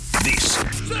This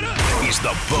is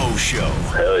the Bo Show.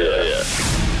 Hell yeah.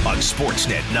 On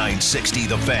Sportsnet 960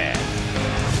 The Fan.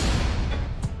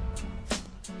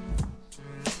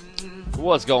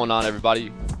 What's going on,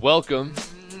 everybody? Welcome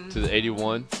to the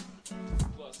 81.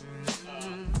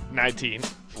 19.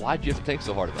 Why'd you have to think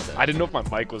so hard about that? I didn't know if my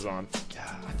mic was on.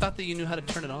 I thought that you knew how to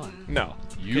turn it on. No.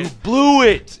 You blew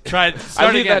it. Try it. I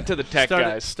Start leave again. that to the tech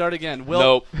guys. Start again. Will,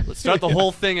 Nope. Let's start the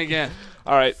whole thing again.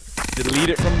 All right. Delete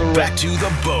it from the Back to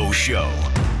the Bo Show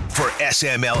for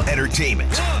SML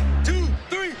Entertainment. 1, 2,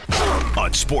 3.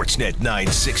 On Sportsnet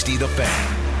 960 The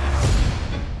Fan.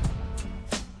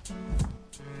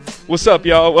 What's up,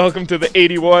 y'all? Welcome to the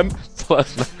 81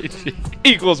 Plus 19.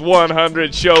 equals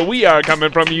 100 show. We are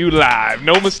coming from you live.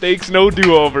 No mistakes, no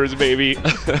do-overs, baby.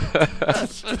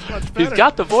 That's much better. He's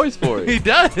got the voice for He it.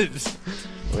 does.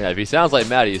 Yeah, if he sounds like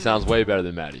Maddie, he sounds way better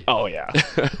than Maddie. Oh, yeah.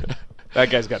 That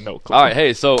guy's got no clue. All right,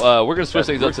 hey, so we're going to switch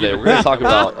things up today. We're going to talk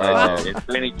about... In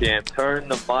training camp, turn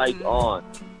the mic on.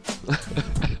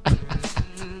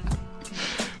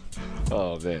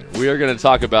 Oh, man. We are going to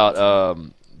talk about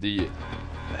the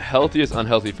healthiest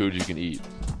unhealthy foods you can eat.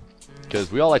 Because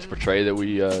we all like to portray that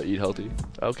we eat healthy,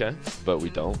 Okay. but we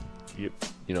don't. Yep.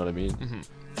 You know what I mean? Mhm.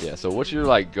 Yeah, so what's your,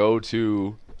 like,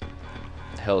 go-to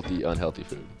healthy, unhealthy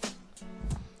food?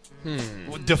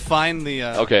 Define the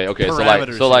Okay.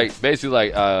 parameters So here.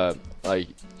 basically, like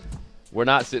we're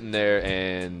not sitting there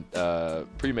and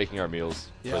pre-making our meals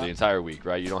for Yeah. the entire week,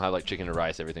 right? You don't have like chicken and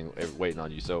rice, everything waiting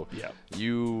on you. So Yeah.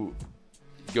 you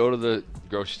go to the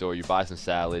grocery store, you buy some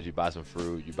salad, you buy some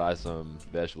fruit, you buy some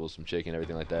vegetables, some chicken,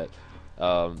 everything like that.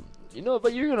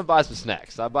 But you're gonna buy some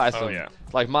snacks. I buy some. yeah.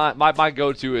 Like my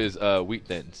go-to is wheat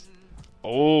thins.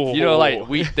 Oh. You know, like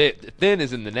wheat thin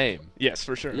is in the name. Yes,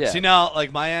 for sure. Yeah. See, now,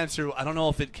 like, my answer, I don't know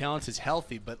if it counts as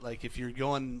healthy, but, like, if you're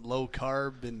going low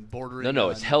carb and bordering No,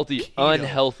 on it's healthy, keto,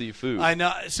 unhealthy food. I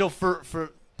know. So for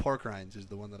pork rinds is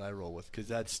the one that I roll with because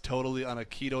that's totally on a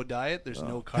keto diet. There's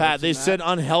no carbs. Pat, they in that. said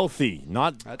unhealthy,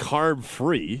 not That's-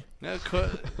 carb-free. No,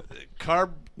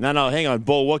 carb. No, hang on.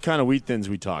 Bo, what kind of wheat thins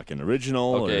we talking?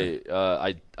 Original? Okay,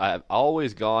 I've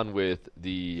always gone with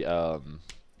the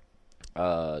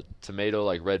tomato,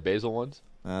 like red basil ones.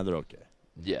 They're okay.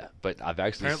 Yeah, but I've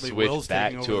actually Apparently Will's switched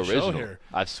back taking to over the show original. here.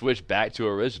 I've switched back to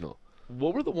original.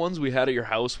 What were the ones we had at your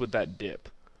house with that dip?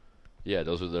 Yeah,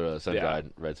 those were the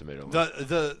sun-dried red tomato ones.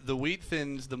 The wheat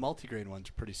thins, the multigrain ones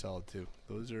are pretty solid too.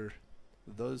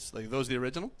 Those the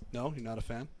original? No, you're not a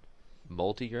fan?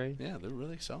 Multigrain? Yeah, they're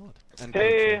really solid. And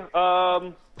Hey,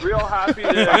 real happy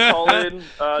to call in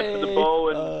to the Bo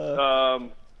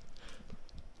and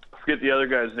forget the other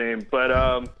guy's name, but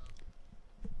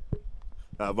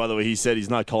By the way, he said he's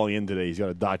not calling in today. He's got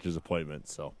a doctor's appointment,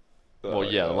 so. Well,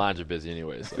 yeah, the lines are busy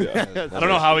anyway. So I don't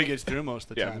know how he gets through most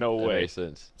of the Yeah, time. no that way. makes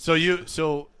sense.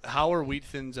 So how are wheat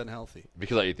thins unhealthy?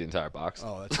 Because I eat the entire box.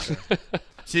 Oh, that's good.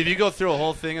 See, if you go through a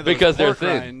whole thing of those Because they're pork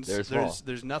thin. rinds, They're small.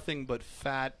 there's nothing but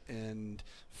fat and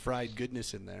fried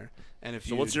goodness in there. And if So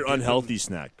you what's your dip them- unhealthy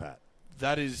snack, Pat?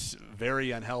 That is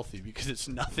very unhealthy because it's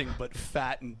nothing but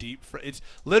fat and deep fried. It's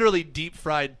literally deep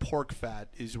fried pork fat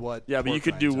is what. Yeah, but you pork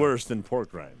could do rinds are. worse than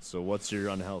pork rinds. So what's your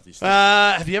unhealthy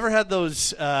snack? Have you ever had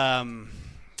those? Have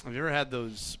you ever had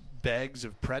those bags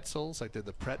of pretzels? Like they're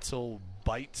the pretzel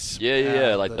bites.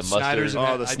 Yeah, like the Snyder's mustard.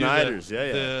 and Oh, that. the I do Snyder's,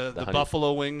 yeah. The honey-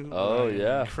 buffalo wing. Oh, where you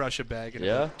yeah. Crush a bag in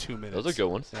Yeah. about 2 minutes. Those are good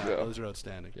ones. Yeah, Yeah. those are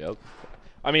outstanding. Yep.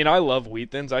 I mean, I love wheat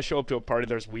thins. I show up to a party,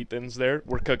 there's wheat thins there.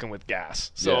 We're cooking with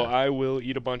gas. So Yeah. I will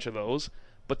eat a bunch of those.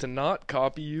 But to not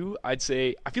copy you, I'd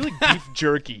say I feel like beef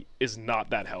jerky is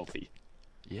not that healthy.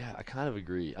 Yeah, I kind of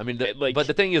agree. I mean, Like- but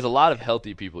the thing is, a lot of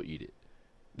healthy people eat it.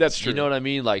 That's true. You know what I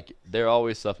mean? Like, they're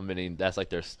always supplementing. That's like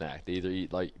their snack. They either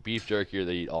eat like beef jerky or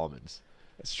they eat almonds.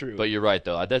 That's true. But you're right,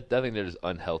 though. I definitely think there's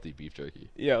unhealthy beef jerky.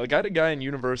 Yeah, like I had a guy in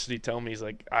university tell me, he's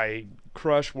like, I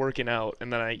crush working out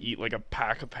and then I eat like a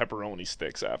pack of pepperoni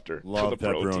sticks after. Love for the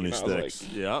protein. pepperoni I was sticks.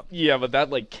 like, Yeah. yeah, but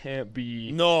that like can't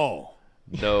be. No.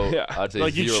 No, Yeah. I'd say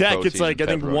Like you zero check, it's protein like I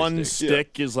think pepperoni one sticks.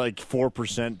 stick is like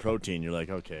 4% protein. You're like,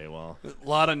 okay, well. A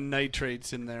lot of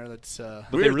nitrates in there. That's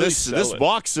But they Weird. really This sell it.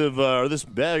 box of or this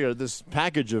bag or this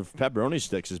package of pepperoni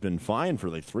sticks has been fine for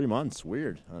like 3 months.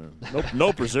 Weird. I don't know.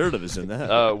 No preservatives in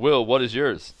that. Will, what is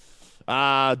yours?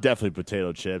 Definitely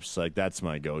potato chips. Like that's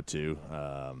my go-to.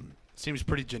 seems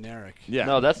pretty generic. Yeah.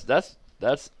 No, that's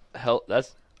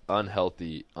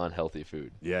unhealthy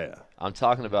food. Yeah. I'm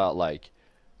talking about like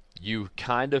you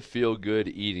kind of feel good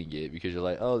eating it because you're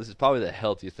like, oh, this is probably the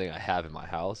healthiest thing I have in my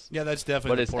house. Yeah, that's definitely.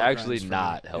 But the it's pork actually rinds for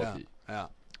not me. healthy. Yeah.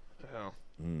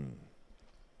 Yeah.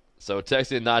 So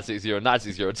text in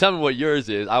 960. Tell me what yours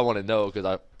is. I want to know because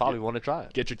I probably want to try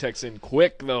it. Get your texts in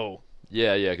quick though.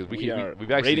 Yeah, because we've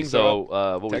actually ratings are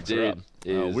what we Texts are did up.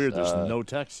 is Weird. There's no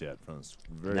text yet. It's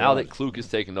very now odd. that Kluk has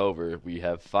taken over, we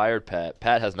have fired Pat.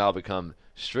 Pat has now become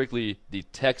strictly the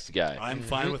text guy. I'm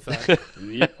fine with that.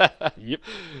 Yep.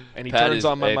 And he Pat turns is,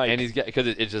 on my mic. and he's got because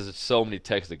it's just so many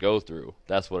texts to go through.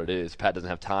 That's what it is. Pat doesn't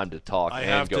have time to talk I and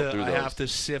have go through to. those. I have to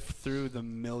sift through the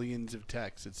millions of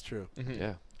texts. It's true.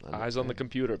 Yeah. Eyes on the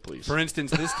computer, please. For instance,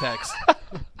 this text,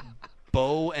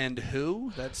 Bo and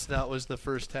who? That was the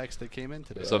first text that came in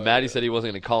today. So Maddie said he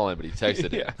wasn't going to call in, but he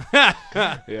texted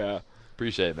it. Yeah.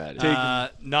 Appreciate it, Maddie.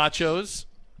 Nachos,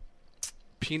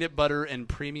 peanut butter and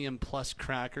premium plus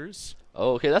crackers.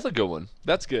 Oh, okay, that's a good one.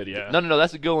 That's good, yeah. No,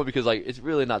 that's a good one because like it's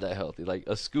really not that healthy. Like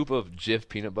a scoop of Jif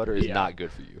peanut butter is not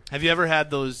good for you. Have you ever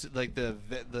had those like the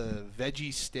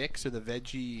veggie sticks or the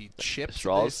veggie chips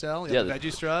Straws? they sell? Yeah, the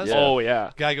veggie straws. yeah. Oh,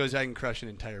 yeah. Guy goes, I can crush an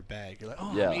entire bag. You're like,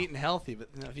 oh, Yeah. I'm eating healthy, but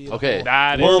if you eat Okay. a whole-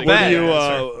 That is Where, a where good do you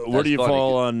answer. where do you That's funny.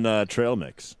 fall on trail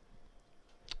mix?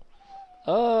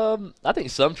 I think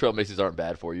some trail mixes aren't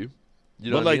bad for you. You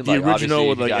know But what I like mean? the original obviously,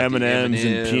 with you like got the M&Ms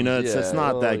and M&Ms, peanuts, that's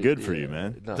not that oh, good for yeah. you,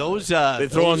 man. No. those They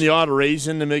throw in the odd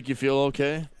raisin to make you feel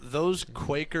okay. those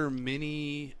Quaker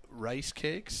mini rice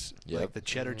cakes, Yep. like the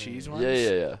cheddar cheese ones.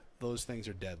 Yeah. Those things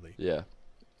are deadly, Yeah.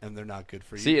 and they're not good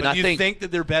for you. See, and but I you think- that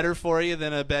they're better for you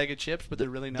than a bag of chips, but they're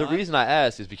really not. The reason I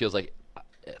ask is because like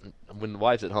when the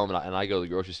wife's at home and I go to the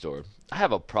grocery store, I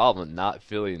have a problem not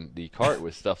filling the cart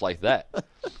with stuff like that.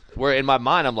 Where in my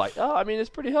mind I'm like, oh, I mean it's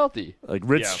pretty healthy. Like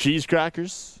Ritz Yeah. cheese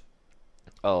crackers,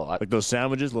 Oh, like those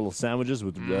little sandwiches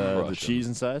with the Crush cheese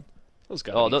inside. Those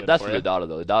gotta be good that's for for you. the daughter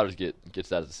though. The daughters gets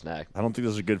that as a snack. I don't think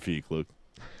those are good for you, Kluk.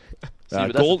 See,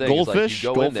 but that's the thing, is, like, goldfish,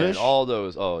 you go in there and goldfish. all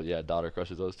those. Oh yeah, daughter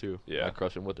crushes those too. Yeah. I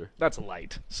crush them with her. That's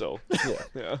light, so.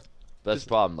 Yeah. That's the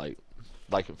problem.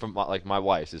 Like from my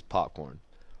wife's is popcorn.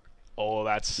 Oh,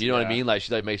 that's. You know what I yeah. mean? Like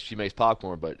she makes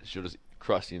popcorn, but she'll just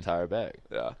crush the entire bag.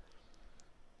 Yeah.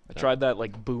 I tried that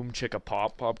like Boom Chicka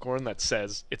Pop popcorn that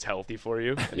says it's healthy for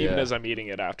you. And even Yeah. as I'm eating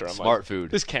it after, I'm Smart like,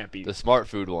 food. this can't be. The smart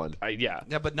food one. Yeah.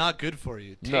 Yeah, but not good for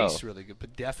you. No. Tastes really good,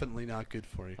 but definitely not good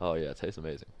for you. Oh yeah, it tastes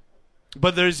amazing.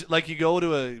 But there's like you go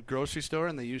to a grocery store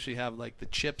and they usually have like the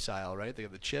chips aisle, right? They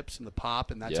have the chips and the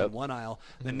pop, and that's Yep. on one aisle.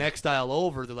 The next aisle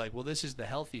over, they're like, well, this is the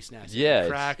healthy snacks. Yeah,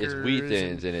 crackers it's wheat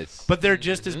thins and it's but they're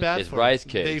just as bad. it's for rice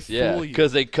you. cakes. They Yeah, fool you.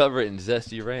 because they cover it in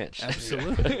zesty ranch.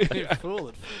 Absolutely, they fool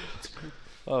it.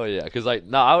 Oh yeah, because like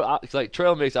no, cause, like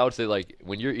trail mix, I would say like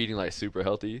when you're eating like super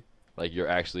healthy, like you're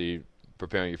actually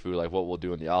preparing your food, like what we'll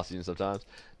do in the off season sometimes.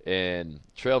 And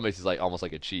trail mix is like almost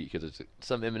like a cheat because there's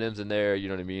some M&Ms in there. You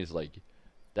know what I mean? It's like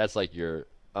that's like your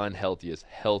unhealthiest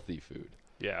healthy food.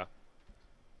 Yeah.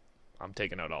 I'm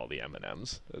taking out all the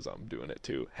M&Ms as I'm doing it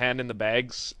too. Hand in the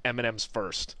bags, M&Ms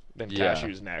first, then Yeah.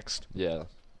 cashews next. Yeah,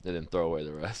 and then throw away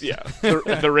the rest. Yeah.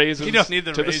 The raisins You don't need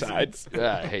the to raisins. the side.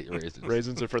 Yeah, I hate raisins.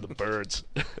 Raisins are for the birds.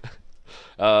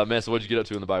 Man, so what'd you get up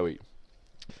to in the bye week?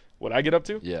 What I get up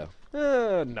to? Yeah.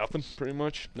 Nothing, pretty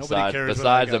much. Nobody cares what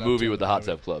I Besides got the up movie to with the in Hot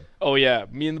the Tub Club. Oh yeah,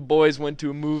 me and the boys went to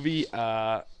a movie,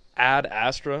 Ad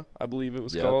Astra, I believe it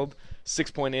was Yep. called.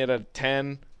 6.8 out of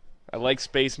 10. I like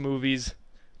space movies.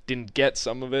 Didn't get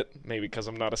some of it, maybe because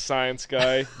I'm not a science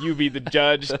guy. You be the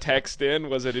judge. Text in.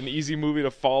 Was it an easy movie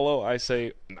to follow? I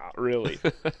say, not really.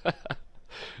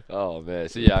 Oh man,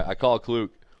 so yeah, I call Kluk,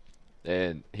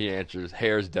 and he answers,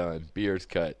 "Hair's done, beard's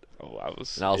cut," Oh, I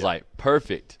was. and I was yeah. like,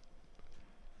 "Perfect."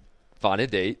 Find a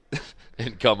date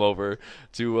and come over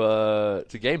to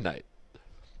game night.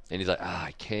 And he's like,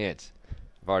 I can't.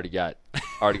 I've already got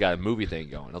a movie thing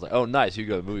going. I was like, oh, nice. Who you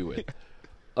go to the movie with?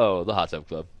 Oh, the Hot Tub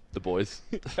Club, the boys.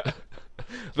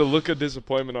 The look of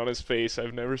disappointment on his face,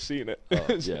 I've never seen it.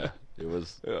 Oh, yeah, it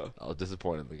was. Yeah. I was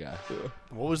disappointed in the guy.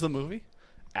 What was the movie?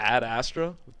 Ad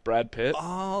Astra with Brad Pitt.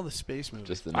 Oh, the space movie.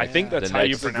 Just the I think that's the how you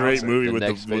next- It's a pronounce great it. movie The with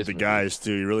next the space movie. guys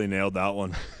too. You really nailed that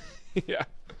one. Yeah.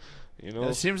 You know?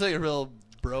 It seems like a real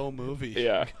bro movie.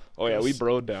 Yeah. Oh, yeah, we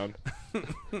broed down.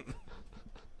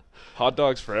 Hot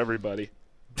dogs for everybody.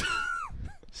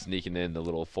 Sneaking in the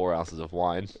little 4 ounces of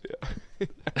wine.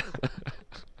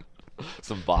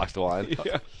 Some boxed wine.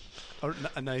 Yeah. Or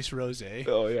a nice rosé.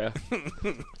 Oh, yeah.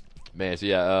 Man, so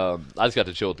yeah, I just got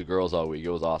to chill with the girls all week. It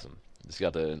was awesome. Just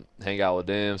got to hang out with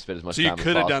them, spend as much So time you as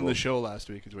could have done possible. the show last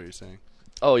week, is what you're saying.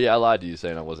 Oh yeah, I lied to you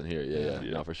saying I wasn't here. Yeah,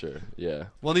 Yeah. no, for sure. Yeah,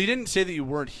 Well, you didn't say that you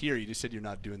weren't here. You just said you're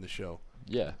not doing the show.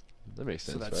 yeah, that makes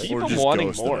sense. that's- right? Keep Or them just wanting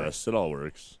ghosted more. us. It all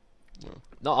works.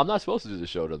 No, I'm not supposed to do the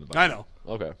show during the bye. I know.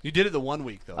 Okay, You did it the 1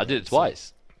 week, though. I did right? it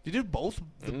twice. You did both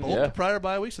Yeah. the prior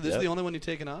bye week, so this Yep. is the only one you've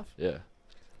taken off? Yeah,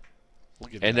 We'll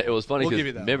give you and that it was funny We'll because give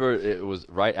you that remember it was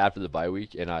right after the bye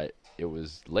week, and it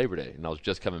was Labor Day, and I was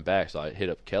just coming back, so I hit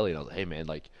up Kelly and I was like, hey man,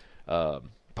 like,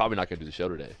 probably not gonna do the show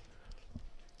today.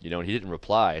 and he didn't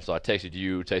reply. So I texted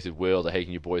you, texted Will, that, hey,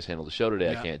 can you boys handle the show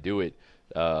today? Yeah. I can't do it.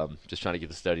 Just trying to get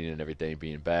the studying and everything,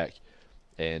 being back.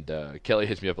 And Kelly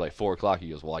hits me up at like 4 o'clock. He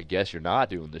goes, well, I guess you're not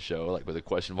doing the show, like with a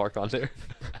question mark on there.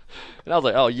 And I was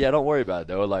like, oh, yeah, don't worry about it,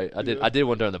 though. Like, I did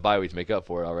one during the bye week to make up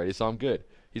for it already, so I'm good.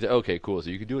 He's like, okay, cool. So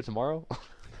you can do it tomorrow?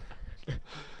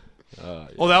 Yeah.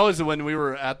 Well, that was when we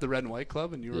were at the Red and White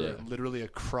Club, and you were Yeah. literally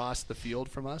across the field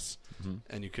from us,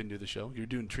 and you couldn't do the show. You were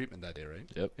doing treatment that day, right?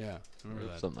 Yep. Yeah, I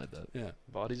remember that. Something like that. Yeah,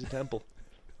 Body's a temple.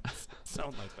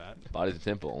 sound like that. Body's a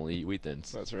temple. Only eat wheat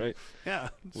thins. That's right. Yeah,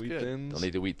 it's Wheat good. thins. Don't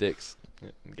need to wheat thicks. Yeah,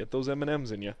 and get those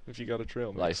M&Ms in you if you got a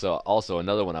trail mix. Like, so also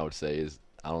another one I would say is,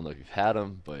 I don't know if you've had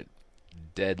them, but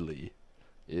deadly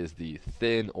is the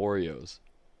thin Oreos.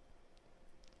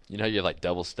 You know how you have like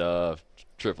double stuffed,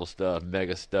 triple stuffed,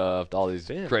 mega stuffed, all these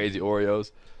Thin. crazy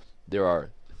Oreos? There are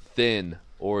thin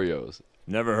Oreos.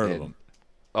 Never heard of And- them.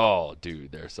 Oh,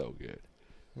 dude, they're so good.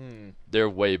 They're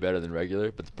way better than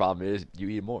regular, but the problem is you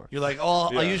eat more. You're like, oh,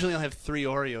 I Yeah. usually only have 3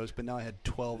 Oreos, but now I had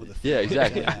 12 of the. Yeah,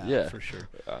 exactly. Yeah, Yeah. for sure.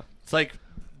 Yeah. It's like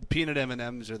peanut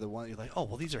M&Ms are the one you're like, oh,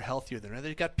 well, these are healthier than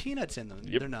they got peanuts in them.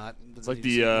 Yep. They're not. It's like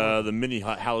the mini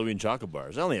Halloween chocolate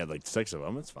bars. I only had like 6 of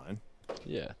them. It's fine.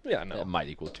 Yeah. Yeah, no. That might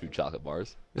equal 2 chocolate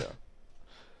bars. Yeah.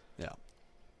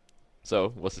 So,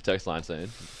 what's the text line saying?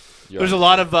 There's a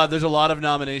lot of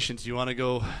nominations. Do you want to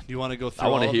go? Do you want to go through? I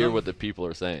want all to of hear them? what the people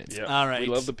are saying. Yeah. All right. We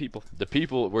love the people. The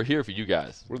people, we're here for you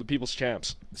guys. We're the people's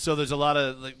champs. So there's a lot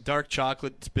of like dark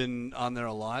chocolate's been on there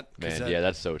a lot. 'cause Man, yeah,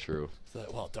 that's so true.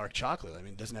 well, dark chocolate. I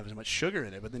mean, it doesn't have as much sugar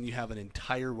in it, but then you have an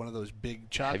entire one of those big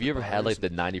chocolate. Have you ever had bars. like the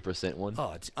 90% one?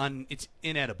 Oh, it's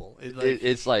inedible.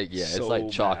 It's like, yeah, it's so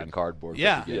like chalk bad. and cardboard. put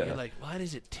Yeah, together. you're like, why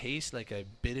does it taste like I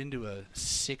bit into a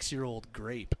 6-year-old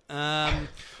grape?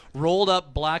 Rolled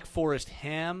up Black Forest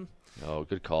ham. Oh,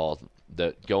 good call.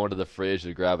 Go into the fridge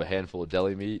to grab a handful of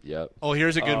deli meat. Yep. Oh,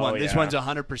 here's a good Oh, one. This yeah. one's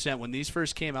 100%. When these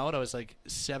first came out, I was like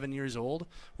 7 years old.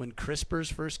 When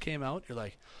Crispers first came out, you're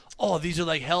like, oh, these are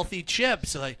like healthy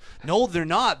chips. Like, no, they're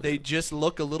not. They just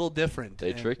look a little different.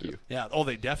 They And- trick you. Yeah. Oh,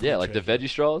 they definitely. Yeah, like the trick veggie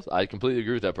straws. I completely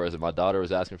agree with that person. My daughter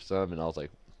was asking for some, and I was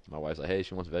like, my wife's like, hey,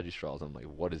 she wants veggie straws. I'm like,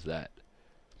 what is that?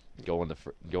 Go in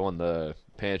the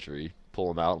pantry, pull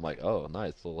them out. I'm like, oh,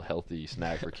 nice little healthy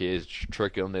snack for kids.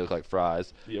 Trick them. They look like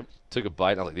fries. Yep. Took a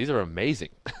bite. And I was like, these are amazing.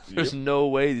 There's no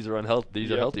way these are unhealthy. These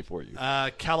are Yep. healthy for you.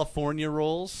 California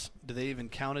rolls. Do they even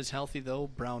count as healthy though?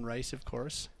 Brown rice, of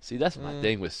course. See, that's my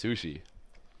thing with sushi.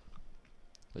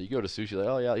 Like, you go to sushi, like,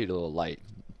 oh yeah, I'll eat a little light.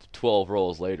 12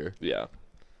 rolls later. Yeah.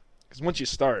 Because once you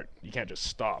start, you can't just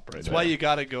stop, right? That's why you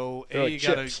gotta go. They're like You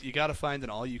chips. gotta find an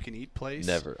all-you-can-eat place.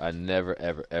 I never,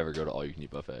 ever, ever go to all-you-can-eat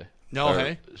buffet. No, or,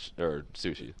 hey? Or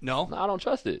sushi. No. I don't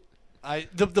trust it.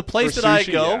 The place For that I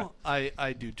sushi, go, yeah.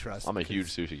 I do trust. I'm a 'cause huge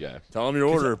sushi guy. Tell them your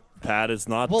order, Pat. It's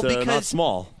not Well, not because-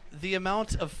 small. the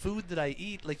amount of food that I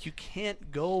eat, like you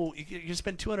can't go. You can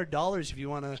spend $200 if you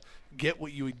want to get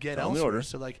what you would get Tell 'em the elsewhere. order.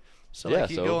 So like, Yeah, like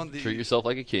you so go on the treat yourself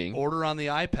like a king. order on the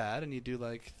iPad and you do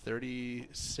like 30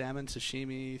 salmon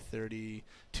sashimi, 30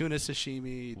 tuna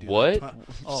sashimi. You do What? Like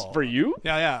oh, For you?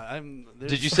 Yeah.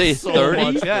 Did you say so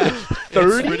 30? much, Yeah,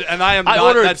 30? And I am I not.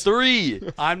 ordered that's- 3.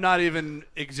 I'm not even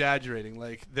exaggerating.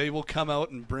 Like they will come out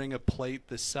and bring a plate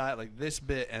this size, like this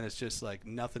bit, and it's just like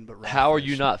nothing but. Raw How are fish.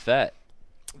 you not fat?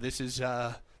 This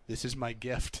is my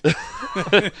gift.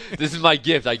 This is my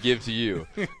gift I give to you.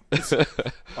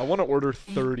 I want to order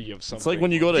 30 of something. It's like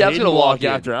when you go to Yeah, I was Hayden gonna Walk walk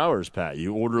in. after hours, Pat.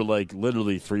 You order like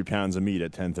literally 3 pounds of meat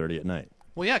at 10:30 at night.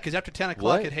 Well, yeah, because after 10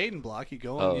 o'clock What? at Hayden Block, you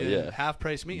go Oh, and you yeah. half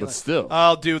price meat. But You're like, still,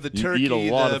 I'll do the you turkey, eat a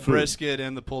lot the of food. brisket,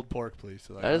 and the pulled pork, please.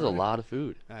 So like, That is a all right, lot of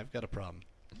food. I've got a problem.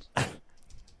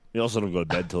 You also don't go to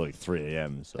bed till like 3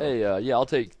 a.m. So. Hey, yeah, I'll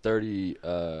take 30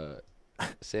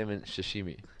 salmon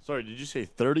sashimi. Sorry, did you say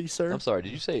 30, sir? I'm sorry,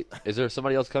 did you say, is there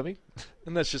somebody else coming?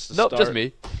 and that's just a Nope, start. just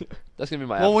me. That's going to be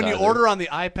my Well, when you appetizer. order on the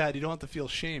iPad, you don't have to feel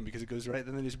shame because it goes right, and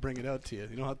then they just bring it out to you.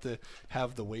 You don't have to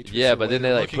have the waitress. Yeah, or but then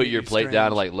waiter they like looking put at your you plate down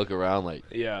and strange. like look around like,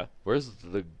 Yeah. where's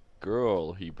the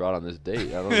girl he brought on this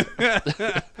date? I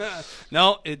don't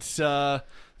No, it's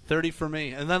 30 for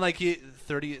me, and then like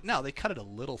 30. No, they cut it a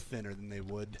little thinner than they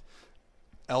would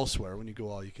elsewhere when you go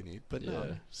all you can eat, but no,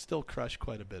 Yeah. still crush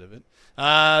quite a bit of it.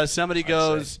 Somebody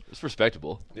goes It's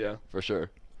respectable, Yeah. for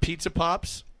sure. pizza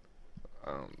pops.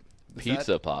 Does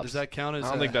Pizza that, pops. Does that count as? I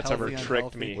don't think that's ever healthy,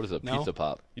 tricked unhealthy? me. What is a No? pizza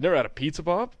pop? You never had a pizza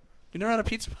pop? You never had a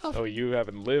pizza pop? Oh, you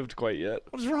haven't lived quite yet.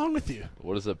 What is wrong with you?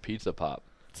 What is a pizza pop?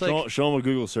 It's like Show him a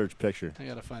Google search picture. I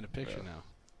gotta find a picture now.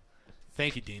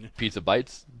 Thank you, Dina. Pizza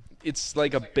bites? It's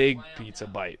like a big pizza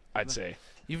bite, I'd say.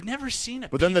 You've never seen a.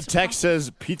 But then the pizza text pop?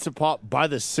 says pizza pop by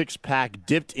the 6-pack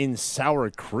dipped in sour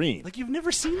cream. Like you've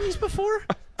never seen these before?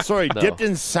 Sorry, No. dipped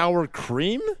in sour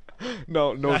cream?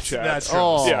 No That's chance.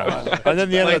 gross. Yeah. And then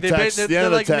the end Like, of the they ba- text, they're- the end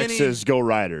of they're the like text mini- is "Go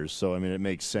Riders." So I mean, it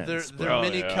makes They're sense. they're Oh,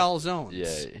 mini yeah. calzones. Yeah,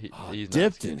 he's not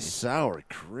Dipped skinny. in sour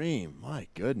cream. My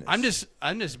goodness. I'm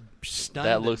just stunned.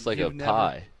 That looks like a you've never-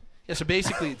 pie. Yeah, so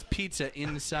basically it's pizza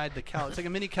inside the cal. It's like a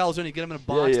mini calzone. You get them in a Yeah,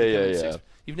 box. yeah, they come in yeah, six- yeah.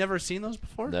 You've never seen those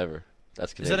before? Never.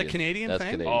 That's Is Canadian. that a Canadian That's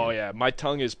thing? Canadian. Oh yeah, my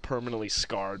tongue is permanently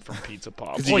scarred from pizza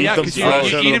pops. 'Cause you Oh eat yeah, them because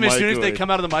fresh you out eat of them the as soon as they microwave.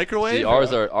 come out of the microwave. See,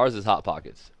 ours is hot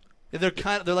pockets. They're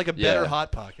like a better Yeah.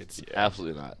 hot pockets.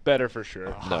 Absolutely not. Better for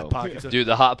sure. No, Pockets. dude,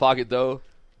 the hot pocket though,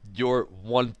 you're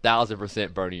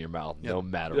 1,000% burning your mouth, Yep. no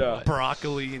matter Yeah. what.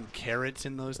 Broccoli and carrots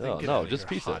in those things. No, Get no, out of just your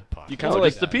pizza. hot pocket. You kinda No,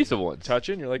 like just the pizza ones. Touch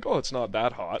it, and you're like, oh, it's not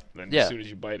that hot. Then Yeah. as soon as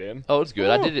you bite in, Oh, it's good.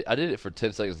 Oh. I did it for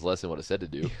 10 seconds less than what it said to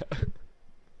do.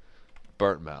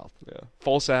 Burnt mouth. yeah.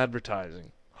 False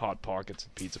advertising. Hot pockets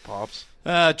and pizza pops.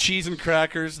 Cheese and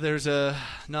crackers. There's a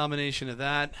nomination of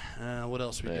that. What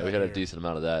else we Yeah, got? we had a here? decent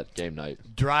amount of that game night.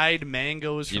 Dried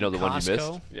mangoes from You know the one you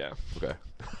Costco. missed? Yeah. Okay.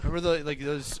 Remember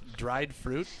those dried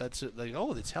fruit? That's like,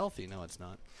 oh, it's healthy. No, it's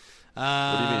not.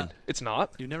 What do you mean? It's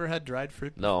not. You've never had dried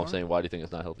fruit before? No, I'm saying, why do you think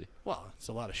it's not healthy? Well, it's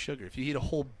a lot of sugar. If you eat a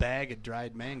whole bag of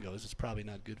dried mangoes, it's probably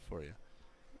not good for you.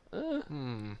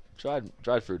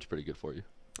 Dried fruit's pretty good for you.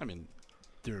 I mean,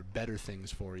 there are better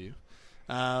things for you.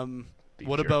 Beef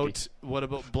What jerky.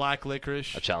 about black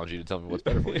licorice? I challenge you to tell me what's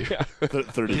better for you.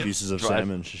 30 pieces of Dried-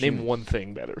 salmon. Name one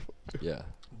thing better. Yeah.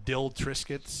 Dill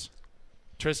Triscuits.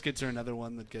 Triscuits are another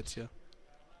one that gets you.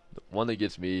 One that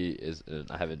gets me is,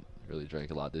 and I haven't really drank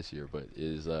a lot this year, but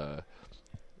is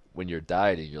when you're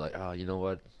dieting, you're like, oh, you know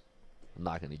what? I'm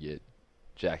not going to get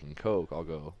Jack and Coke. I'll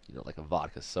go, like a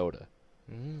vodka soda.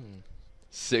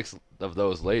 6 of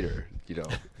those later,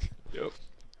 Yep.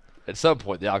 at some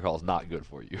point the alcohol is not good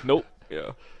for you. Nope.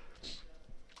 Yeah.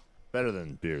 Better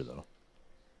than beer, though.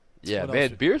 Yeah, What man,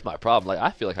 else? beer's my problem. Like,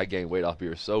 I feel like I gain weight off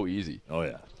beer so easy. Oh,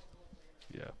 yeah.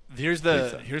 Yeah. Here's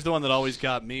the one that always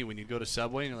got me when you go to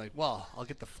Subway and you're like, well, I'll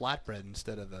get the flatbread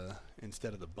instead of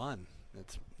the bun.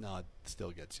 It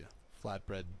still gets you.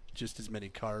 Flatbread, just as many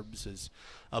carbs as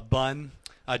a bun.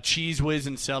 Cheese whiz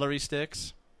and celery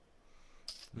sticks.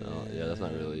 No, yeah, that's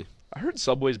not really. I heard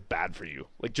Subway's bad for you.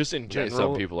 Like just in I think general,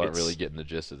 some people aren't it's- really getting the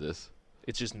gist of this.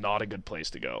 It's just not a good place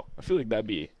to go. I feel like that'd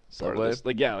be part of Subway? this.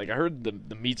 Like yeah, like I heard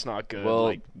the meat's not good. Well,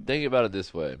 like think about it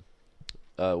this way: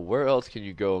 where else can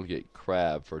you go and get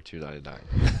crab for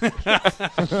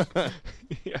 $2.99?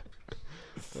 yeah,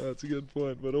 that's a good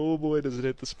point. But oh boy, does it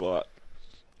hit the spot.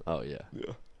 Oh yeah,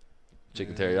 Yeah.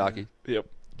 chicken teriyaki, Yep.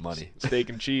 money. Steak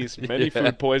and cheese. Many Yeah.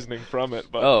 food poisoning from it.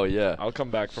 But Oh yeah, I'll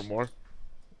come back for more.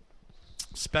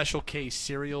 Special case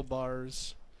cereal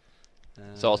bars.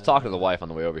 So I was talking to the wife on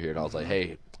the way over here, and I was like,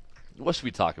 "Hey, what should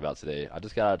we talk about today? I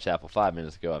just got out of chapel 5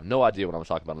 minutes ago. I have no idea what I'm going to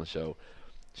talk about on the show."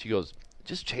 She goes,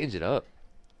 "Just change it up."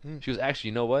 She goes, "Actually,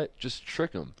 you know what? Just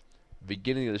trick them.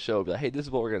 Beginning of the show, be like, hey, this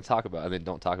is what we're going to talk about,' and then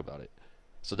don't talk about it."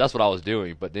 So that's what I was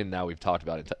doing, but then now we've talked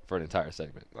about it for an entire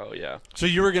segment. Oh yeah. So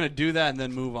you were gonna do that and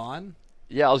then move on,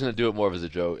 Yeah, I was going to do it more of as a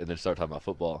joke and then start talking about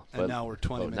football. and But now we're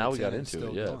 20 minutes. now we got in and into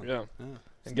it, still yeah. going. Yeah. Yeah.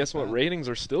 And guess what? Ratings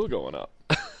are still going up.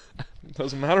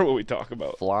 Doesn't matter what we talk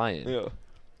about. flying. Yeah.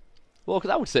 Well, because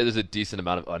I would say there's a decent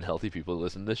amount of unhealthy people that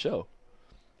listen to this show.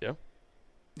 Yeah.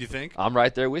 You think? I'm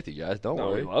right there with you guys. Don't No,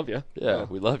 worry. we love you. Yeah,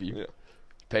 we love you. Yeah.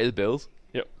 Pay the bills.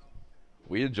 Yep.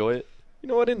 We enjoy it. You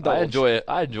know what? Indulge. I enjoy it.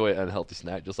 I enjoy an unhealthy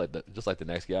snack, just like the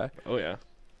next guy. Oh yeah.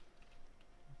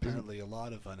 Apparently, a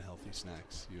lot of unhealthy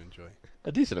snacks you enjoy.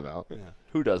 A decent amount. Yeah.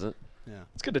 Who doesn't? Yeah.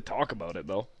 It's good to talk about it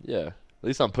though. Yeah. At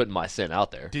least I'm putting my sin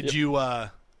out there. Did you?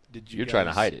 Did you? You're trying to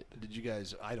guys- hide it. Did you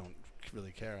guys? I don't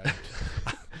really care.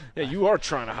 Yeah, you are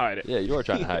trying to hide it. Yeah, you are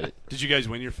trying to hide it. Did you guys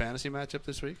win your fantasy matchup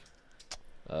this week?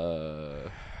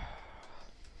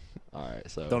 All right.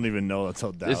 So Don't even know that's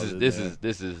how this is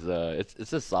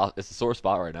it's a soft, it's a sore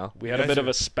spot right now. We had You a guys bit of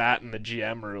are- a spat in the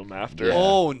GM room after. Yeah.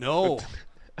 Oh no!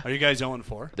 Are you guys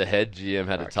 0-4? The head GM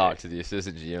had to Okay. talk to the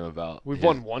assistant GM about We've his-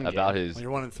 won one about game. his Well,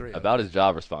 you're 1-3. about his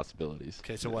job responsibilities.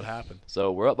 Okay, so what happened?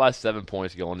 So we're up by 7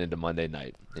 points going into Monday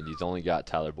night, and he's only got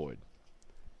Tyler Boyd.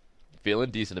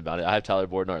 Feeling decent about it. I have Tyler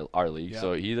Boyd in our league, Yeah.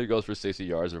 so he either goes for 60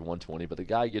 yards or 120, but the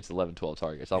guy gets 11, 12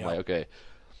 targets. So I'm Yeah. like, okay,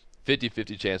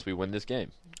 50-50 chance we win this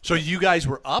game. So you guys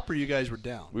were up or you guys were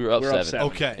down? We were up We're up 7. seven.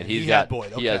 Okay, And he's he got had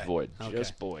Boyd. He has Okay. Boyd. Okay.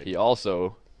 Just Boyd. He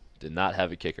also did not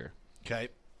have a kicker. Okay.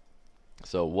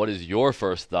 So what is your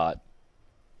first thought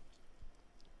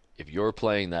if you're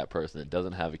playing that person that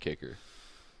doesn't have a kicker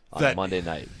on That- Monday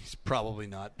night? He's probably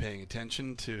not paying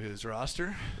attention to his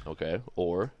roster, Okay,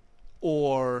 or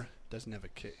or doesn't have a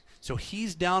kick. So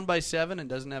he's down by 7 and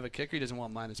doesn't have a kicker. He doesn't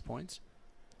want minus points.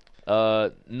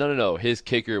 no. His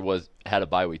kicker had a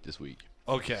bye week this week,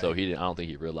 Okay. so he didn't. I don't think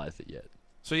he realized it yet.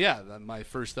 So yeah, my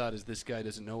first thought is this guy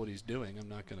doesn't know what he's doing. I'm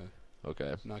not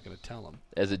gonna tell him.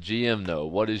 As a GM, though,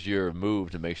 what is your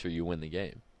move to make sure you win the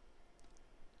game?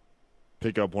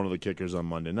 Pick up one of the kickers on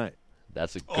Monday night.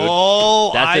 That's a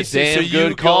good. That's a damn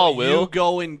good call, Will. You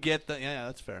go and get the. Yeah,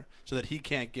 that's fair. So that he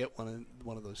can't get one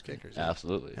of those kickers. Yeah.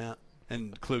 Absolutely. Yeah.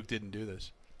 And Klug didn't do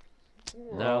this.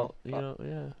 No, yeah.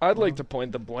 I'd like to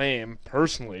point the blame,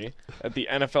 personally, at the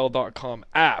NFL.com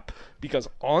app, because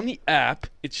on the app,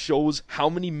 it shows how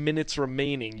many minutes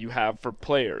remaining you have for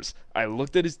players. I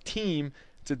looked at his team,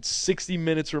 it said 60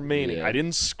 minutes remaining. Yeah. I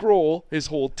didn't scroll his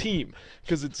whole team,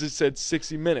 because it just said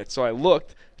 60 minutes. So I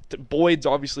looked. Boyd's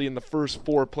obviously in the first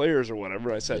 4 players or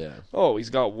whatever. I said, oh, he's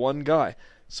got one guy.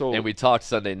 So And we talked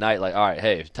Sunday night, like, all right,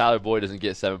 hey, if Tyler Boyd doesn't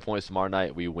get 7 points tomorrow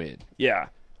night, we win. Yeah.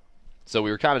 So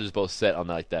we were kind of just both set on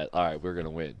like that. All right, we're gonna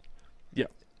win. Yeah.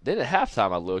 Then at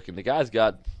halftime, I look and the guy's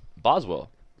got Boswell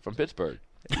from Pittsburgh.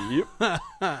 Yep.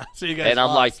 So you guys And I'm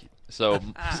lost. like,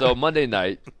 so Monday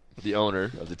night, the owner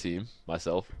of the team,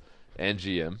 myself, and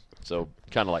GM, so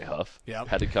kind of like Huff, Yep.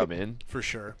 had to come in, for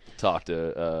sure. talk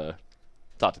to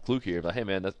Klug here, like, hey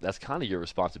man, that's kind of your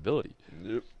responsibility.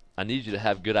 Yep. I need you to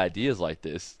have good ideas like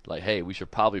this. Like, hey, we should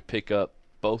probably pick up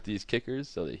both these kickers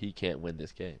so that he can't win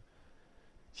this game.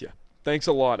 Yeah. Thanks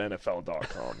a lot,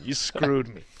 NFL.com. You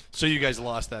screwed me. So you guys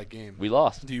lost that game. We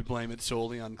lost. Do you blame it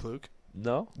solely on Klug?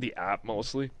 No, The app,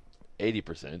 mostly.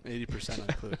 80%. 80% on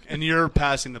Klug. And you're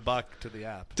passing the buck to the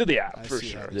app. To the app, I for see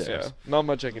sure. that. Yeah. Yeah. Not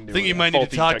much I can do. I think with you that might need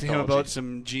to faulty talk to him technology. about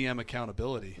some GM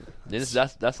accountability.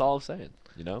 That's all I'm saying.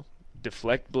 You know,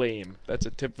 Deflect blame. That's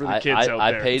a tip for the kids out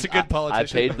I there. paid. It's a good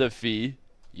politician. I paid the fee.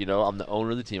 You know, I'm the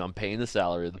owner of the team. I'm paying the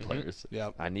salary of the players.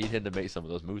 Yep. I need him to make some of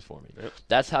those moves for me. Yep.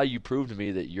 That's how you prove to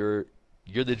me that you're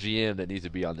the GM that needs to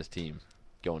be on this team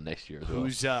going next year as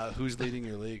well. Who's leading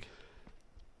your league?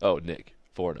 Oh, Nick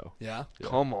 4-0. Yeah.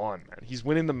 Come on, man. He's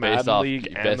winning the Based Madden off, League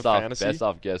and best the off, Fantasy. best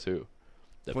off. Guess who?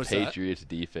 The What's that? Patriots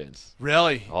defense.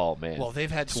 Really? Oh man. Well,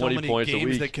 they've had so 20 many points a games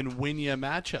week. that can win you a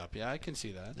matchup. Yeah, I can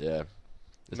see that. Yeah.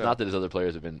 It's No. not that his other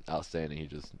players have been outstanding. He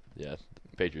just the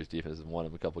Patriots defense has won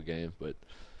him a couple games, but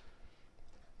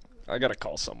I got to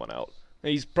call someone out.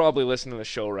 He's probably listening to the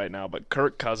show right now, but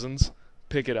Kirk Cousins,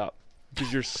 pick it up.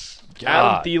 Because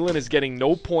Adam Thielen is getting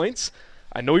no points.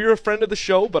 I know you're a friend of the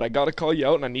show, but I got to call you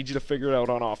out, and I need you to figure it out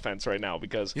on offense right now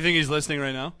because You think he's listening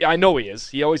right now? I know he is.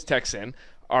 He always texts in.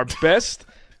 Our best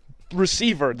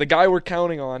receiver, the guy we're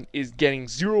counting on, is getting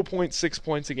 0.6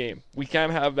 points a game. We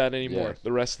can't have that anymore Yeah.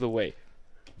 the rest of the way.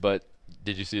 But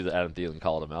did you see that Adam Thielen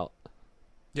called him out?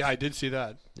 Yeah, I did see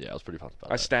that. Yeah, I was pretty pumped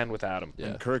about I that. stand with Adam. Yeah.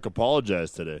 And Kirk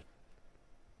apologized today.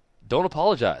 Don't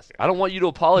apologize. I don't want you to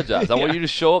apologize. I want you to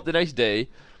show up the next day,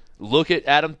 look at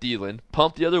Adam Thielen,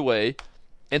 pump the other way,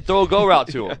 and throw a go route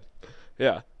to him.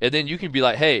 Yeah. And then you can be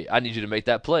like, hey, I need you to make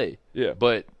that play. Yeah.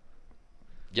 But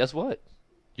guess what?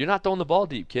 You're not throwing the ball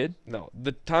deep, kid. No,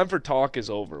 the time for talk is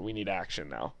over. We need action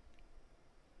now.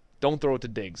 Don't throw it to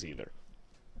Diggs either.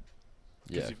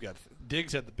 Because Yeah. you've got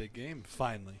Diggs had the big game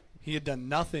finally. He had done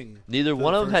nothing. Neither for the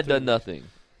one of them first had 3 done weeks. nothing.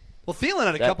 Well, Thielen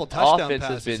had a That couple touchdown offense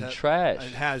passes. has been trash.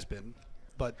 It has been,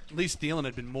 but at least Thielen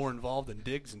had been more involved than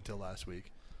Diggs until last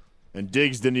week. And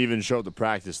Diggs didn't even show up to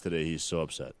practice today. He's so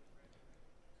upset.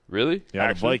 Really? Yeah,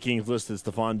 Actually- the Vikings listed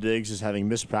Stephon Diggs as having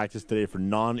missed practice today for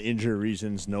non-injury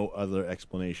reasons. No other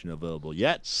explanation available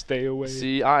yet. Stay away.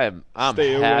 See, I'm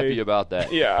Stay happy away. about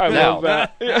that. Yeah, I Now- love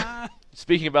that. Yeah.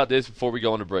 Speaking about this before we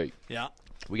go on a break, Yeah.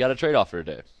 we got a trade offer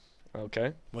today.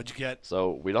 Okay. What'd you get?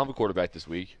 So we don't have a quarterback this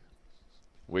week.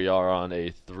 We are on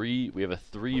we have a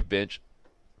 3 bench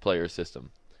player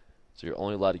system. So you're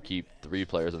only allowed to keep 3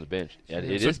 players on the bench. And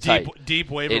it So is tight. deep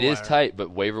waiver It is wire. tight,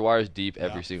 but waiver wire is deep Yeah,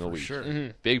 every single for week. Sure.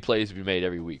 Big plays to be made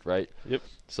every week, right? Yep.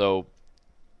 So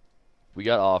we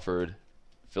got offered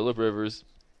Phillip Rivers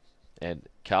and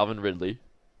Calvin Ridley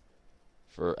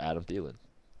for Adam Thielen.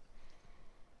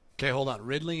 Okay, hold on.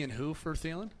 Ridley and who for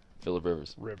Thielen? Phillip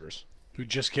Rivers. Rivers. Who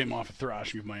just came off a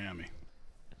thrashing of Miami.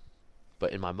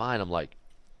 But in my mind, I'm like,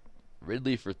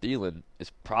 Ridley for Thielen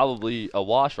is probably a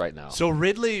wash right now. So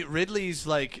Ridley's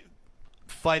like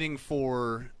fighting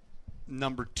for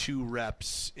number 2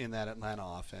 reps in that Atlanta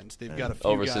offense. They've got a few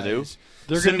Over guys. Sanu?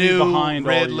 They're gonna be Sanu, behind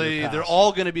all your Ridley. They're passing.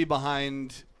 all going to be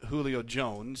behind Julio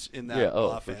Jones in that Yeah,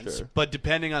 for offense. sure. But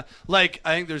depending on, like,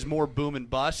 I think there's more boom and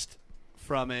bust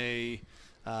from a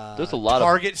There's a lot of-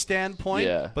 target standpoint,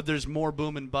 Yeah. but there's more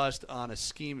boom and bust on a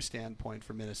scheme standpoint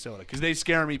for Minnesota because they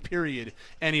scare me. Period.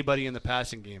 Anybody in the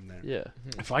passing game there? Yeah.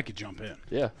 If I could jump in.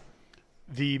 Yeah.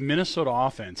 The Minnesota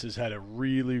offense has had a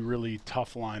really, really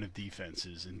tough line of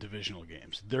defenses in divisional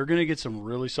games. They're going to get some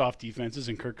really soft defenses,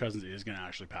 and Kirk Cousins is going to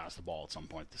actually pass the ball at some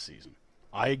point this season.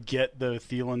 I get the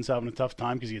Thielen's having a tough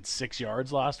time because he had 6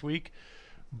 yards last week,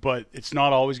 but it's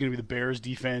not always going to be the Bears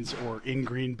defense or in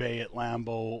Green Bay at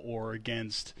Lambeau or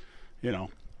against,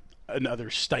 another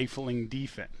stifling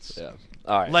defense. Yeah.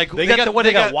 All right. Like They got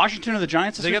Washington or the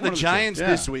Giants this They week? got the One of two. Giants Yeah.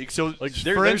 this week. So,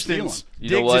 they're for instance, stealing. You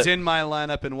know Diggs what? is in my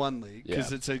lineup in one league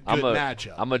because it's a good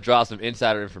matchup. I'm going to draw some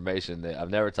insider information that I've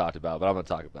never talked about, but I'm going to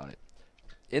talk about it.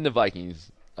 In the Vikings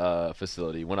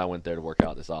facility, when I went there to work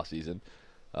out this offseason,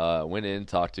 went in,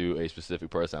 talked to a specific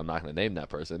person. I'm not going to name that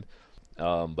person,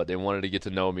 but they wanted to get to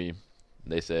know me.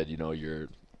 They said, you're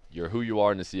who you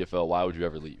are in the CFL. Why would you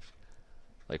ever leave?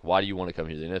 Like, why do you want to come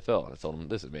here to the NFL? And I told them,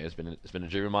 listen, man, it's been a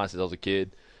dream of mine since I was a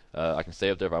kid. I can stay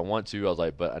up there if I want to. I was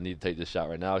like, but I need to take this shot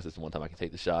right now because it's the one time I can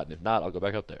take the shot. And if not, I'll go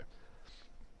back up there.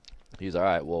 He's all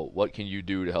right, well, what can you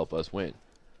do to help us win?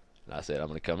 And I said, I'm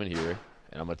going to come in here,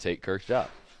 and I'm going to take Kirk's job.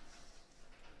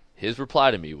 His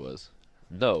reply to me was,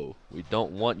 no, we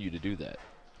don't want you to do that.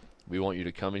 We want you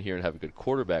to come in here and have a good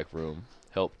quarterback room,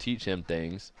 help teach him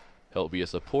things, help be a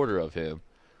supporter of him,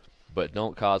 but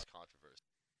don't cause controversy.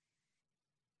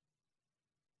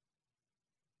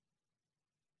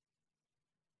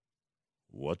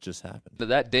 What just happened?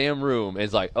 That damn room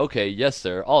is like, okay, yes,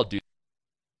 sir, I'll do.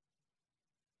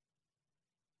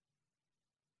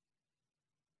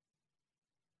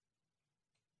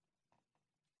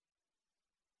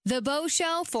 The Bo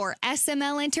Show for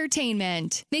SML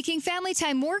Entertainment. Making family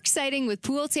time more exciting with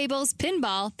pool tables,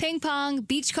 pinball, ping pong,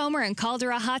 beachcomber, and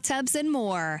Caldera hot tubs, and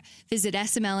more. Visit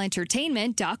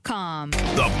smlentertainment.com.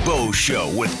 The Bo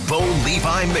Show with Bo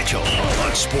Levi Mitchell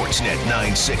on Sportsnet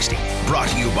 960. Brought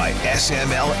to you by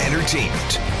SML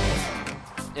Entertainment.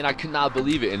 And I could not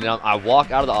believe it. And then I walk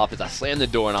out of the office, I slam the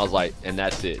door, and I was like, and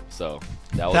that's it. So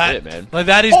that was it, man. Like,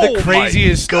 that is the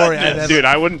craziest story I've ever. Dude,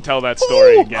 I wouldn't tell that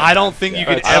story again. I don't think you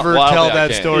could I don't- ever well, I don't tell think I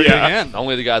that can. story Yeah. again.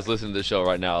 Only the guys listening to the show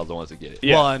right now are the ones that get it.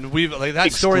 Yeah. Well, and we've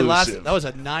that story Exclusive. that was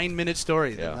a 9-minute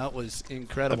story. Yeah. That was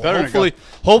incredible. better than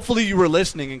Hopefully you were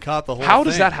listening and caught the whole How thing.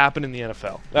 does that happen in the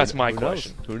NFL? That's my Who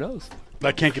question. knows? Who knows?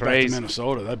 That can't get back Crazy. to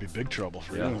Minnesota. That'd be big trouble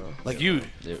for you. Like you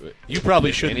If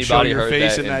probably shouldn't show anybody your heard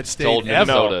face that in and that state told ever.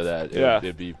 Minnesota that Yeah.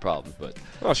 it'd be problems, but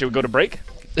Oh, should we go to break?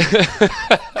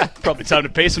 Probably time to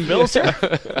pay some bills here.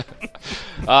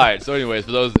 all right. So, anyways,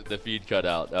 for those that the feed cut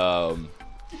out,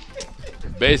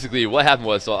 basically what happened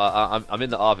was, so I'm in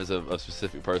the office of a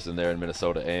specific person there in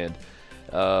Minnesota, and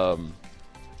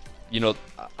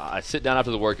I sit down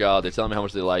after the workout. They tell me how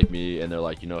much they like me, and they're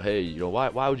like, hey,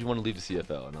 why would you want to leave the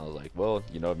CFL? And I was like, well,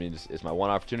 it's my one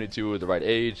opportunity to at the right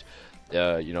age.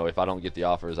 If I don't get the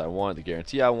offers I want, the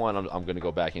guarantee I want, I'm going to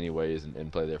go back anyways and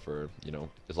play there for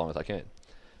as long as I can.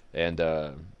 And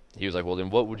he was like, well, then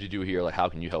what would you do here? Like, how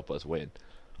can you help us win?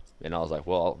 And I was like,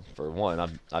 well, for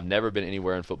one, I've never been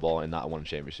anywhere in football and not won a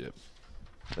championship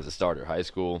as a starter. High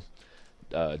school,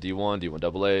 D1, D1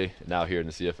 AA, now here in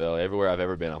the CFL. Everywhere I've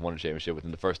ever been, I've won a championship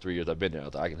within the first 3 years I've been there. I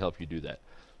was like, I can help you do that.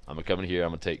 I'm going to come in here. I'm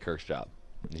going to take Kirk's job.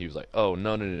 And he was like, oh,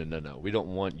 no. We don't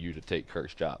want you to take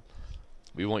Kirk's job.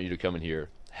 We want you to come in here,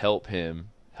 help him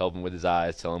with his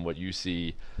eyes, tell him what you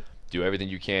see, do everything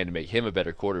you can to make him a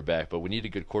better quarterback, but we need a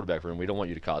good quarterback for him. We don't want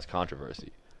you to cause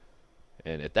controversy.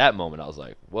 And at that moment, I was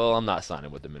like, well, I'm not signing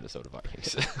with the Minnesota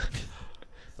Vikings.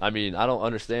 I mean, I don't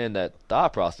understand that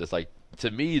thought process. Like,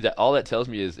 to me, that all that tells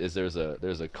me is there's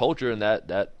a culture in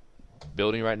that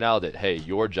building right now that, hey,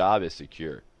 your job is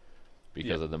secure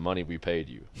because of the money we paid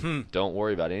you. Don't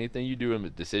worry about anything you do and the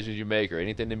decisions you make or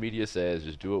anything the media says.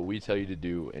 Just do what we tell you to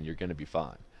do, and you're going to be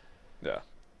fine. Yeah.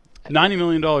 $90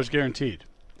 million guaranteed.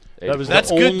 That's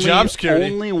good job security.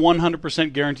 Only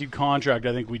 100% guaranteed contract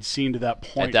I think we'd seen to that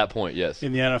point. At that point, yes.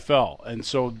 In the NFL. And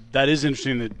so that is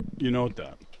interesting that you note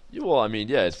that. Well, I mean,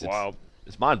 yeah, it's wild.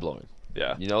 It's mind-blowing.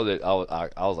 Yeah. That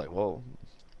I was like, well,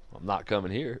 I'm not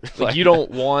coming here. Like, you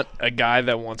don't want a guy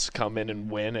that wants to come in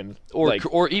and win and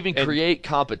or even create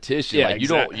competition. Yeah, like,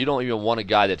 exactly. you don't even want a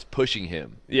guy that's pushing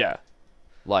him. Yeah.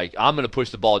 Like, I'm going to push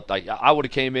the ball. Like, I would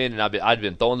have came in and I'd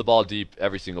been throwing the ball deep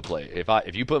every single play.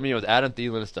 If you put me in with Adam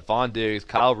Thielen, Stephon Diggs,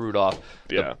 Kyle Rudolph,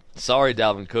 sorry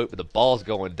Dalvin Cook, but the ball's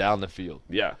going down the field.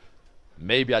 Yeah.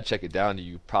 Maybe I'd check it down to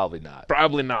you. Probably not.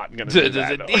 Probably not going to do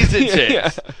There's that. a decent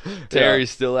chance. Yeah.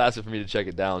 Terry's still asking for me to check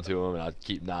it down to him, and I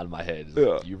keep nodding my head.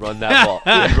 Yeah. You run that ball.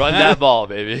 You run that ball,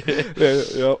 baby.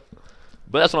 Yep.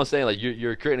 But that's what I'm saying. Like,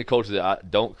 you're creating a culture that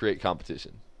don't create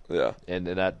competition. Yeah. And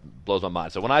that blows my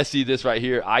mind. So when I see this right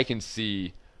here, I can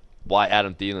see why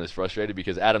Adam Thielen is frustrated,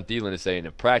 because Adam Thielen is saying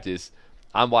in practice,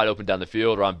 I'm wide open down the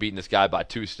field, or I'm beating this guy by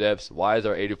 2 steps. Why is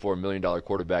our $84 million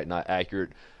quarterback not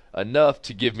accurate enough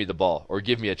to give me the ball or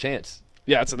give me a chance?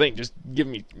 Yeah, that's the thing. Just give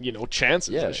me,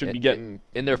 chances. Yeah, I should be and- getting.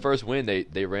 In their first win, they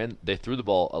threw the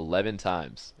ball 11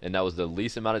 times, and that was the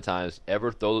least amount of times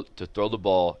ever to throw the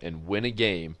ball and win a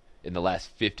game in the last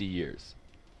 50 years,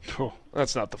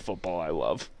 That's not the football I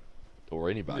love. or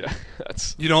anybody. Yeah,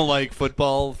 that's You don't like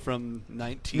football from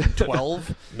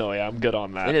 1912? no. Yeah, I'm good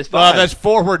on that. And it's Well, fine. that's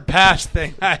forward pass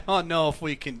thing. I don't know if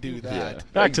we can do that. Yeah.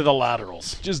 Back to the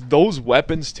laterals. Just those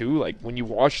weapons too. Like when you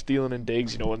watch Thielen and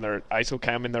Diggs, when they're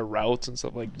ISO in their routes and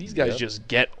stuff, like these guys Yep. just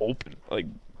get open,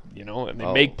 and they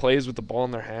Oh. make plays with the ball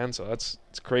in their hands. So it's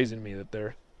crazy to me that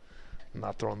they're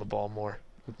not throwing the ball more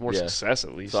with more Yeah. success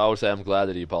at least. So I would say I'm glad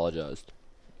that he apologized.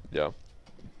 Yeah,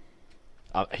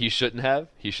 He shouldn't have.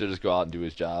 He should just go out and do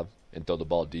his job and throw the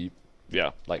ball deep,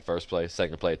 yeah, like first play,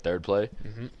 second play, third play.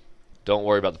 Mhm. Don't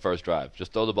worry about the first drive.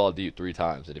 Just throw the ball deep 3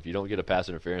 times, and if you don't get a pass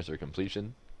interference or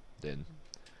completion, then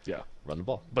yeah. run the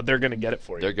ball. But they're gonna get it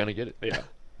for you. They're gonna get it. Yeah,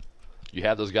 You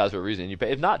have those guys for a reason. And you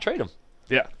pay. If not, trade them.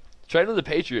 yeah. Trade them to the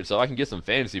Patriots so I can get some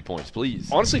fantasy points, please.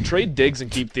 Honestly, trade Diggs and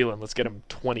keep Thielen. Let's get him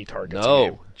 20 targets. a No,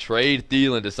 game. trade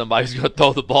Thielen to somebody who's going to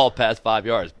throw the ball past 5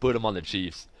 yards. Put him on the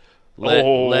Chiefs. Let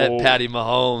Oh. Patty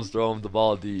Mahomes throw him the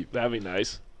ball deep. That'd be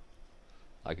nice.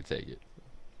 I could take it.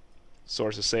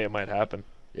 Sources say it might happen.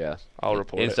 Yeah. I'll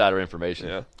report it. Insider information.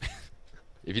 Yeah,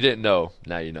 If you didn't know,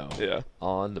 now you know. yeah.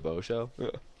 On the Bo Show. Yeah.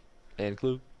 And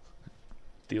Clue.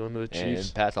 Thielen to the Chiefs.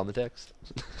 And Pat's on the text.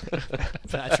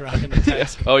 Pat's rocking the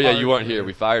text. Oh, yeah, hard you weren't over here.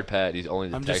 We fired Pat. He's only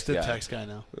the I'm text just a guy. text guy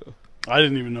now. I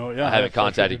didn't even know. Yeah, I haven't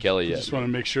contacted figured- Kelly I yet. just want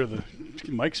to make sure the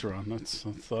mics are on. That's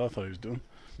what I thought he was doing.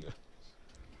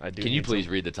 I do. Can you need please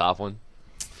some- read the top one?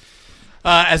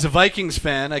 As a Vikings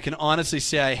fan, I can honestly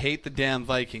say I hate the damn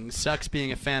Vikings. Sucks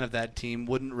being a fan of that team.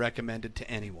 Wouldn't recommend it to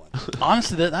anyone.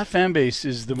 Honestly, that fan base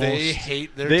is the They most.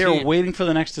 hate their They team. are waiting for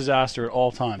the next disaster at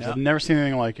all times. Yeah. I've never seen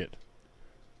anything like it.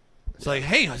 It's like,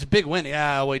 hey, it's a big win.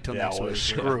 Yeah, I'll wait till Yeah, next well, week.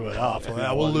 screw it up.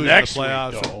 Yeah, we'll lose next the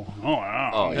playoffs. Week, though. Oh,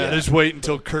 wow. Oh, Yeah, yeah. just wait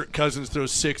until Kirk Cousins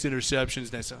throws 6 interceptions.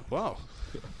 And I said, wow,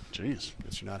 Jeez.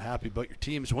 guess you're not happy about your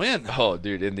team's win. Oh,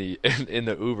 dude, in the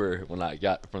Uber when I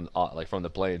got from the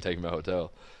plane taking me to my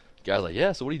hotel, the guy's like,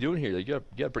 "Yeah, so what are you doing here? Like, you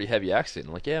got a pretty heavy accent."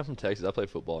 I'm like, "Yeah, I'm from Texas. I play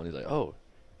football." And he's like, "Oh,"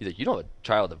 he's like, "You don't have a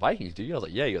tryout with the Vikings, do you?" I was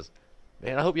like, "Yeah." He goes,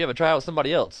 "Man, I hope you have a tryout with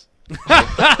somebody else."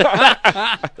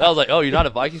 I was like, "Oh, you're not a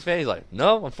Vikings fan?" He's like,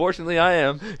 "No, unfortunately, I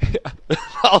am."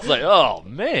 I was like, "Oh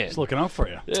man, Just looking out for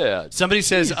you. yeah." Somebody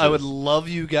says, I Jesus. would love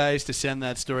you guys to send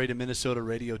that story to Minnesota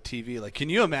Radio TV. Like, can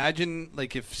you imagine,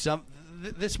 like, if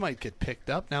this might get picked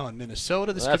up now in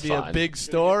Minnesota. This That's could be a fine. big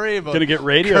story. About Gonna get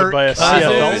radioed Kirk by a Cousins.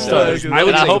 CFL Yeah. star. I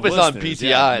would think hope of it's on listeners, PTI.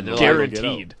 yeah. And they're like,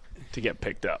 Guaranteed to get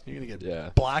picked up. You're going to get Yeah.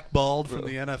 blackballed from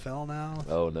the NFL now.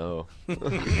 Oh no.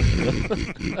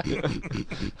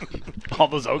 All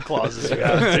those out clauses you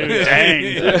got, too.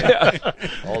 Dang.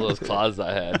 All those clauses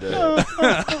I had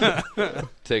to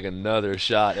take another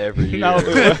shot every year.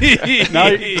 Now,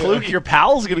 Luke, your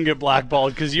pal's going to get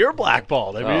blackballed because you're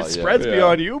blackballed. I mean, Oh, it yeah. spreads Yeah.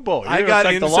 beyond you, Bo. I You're got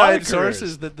gonna affect a lot inside of careers.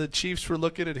 sources that the Chiefs were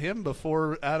looking at him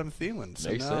before Adam Thielen. So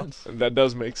Makes now- sense. That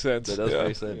does make sense. That does Yeah.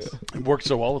 make sense. It worked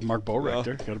so well with Mark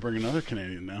Borector. Got to bring another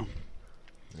Canadian now.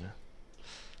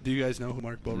 Do you guys know who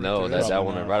Mark Bobrick No, is? that Probably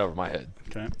went not. right over my head.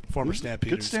 Okay. Former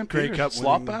Stampeders. Good Stampeders. Grey Cup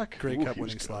Slot winning, back? Grey Ooh, Cup he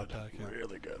winning was slot good. back. Yeah.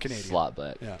 Really good. Canadian. Slot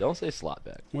back. Yeah. Don't say slot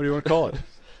back. What do you want to call it?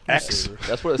 X.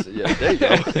 That's what it's. Yeah, there you go.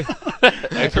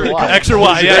 X or Y. X or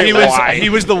Y. Yeah, Y. he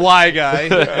was the Y guy,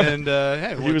 and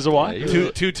hey, He was a Y? Yeah, he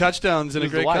was two touchdowns in a He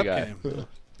was the Grey Y Cup guy. game.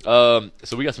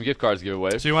 So we got some gift cards to give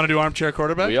away. So you want to do armchair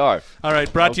quarterback? We are. All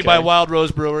right, brought to you Okay. by Wild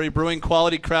Rose Brewery, brewing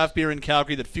quality craft beer in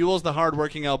Calgary that fuels the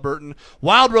hardworking Albertan.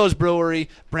 Wild Rose Brewery,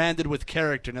 branded with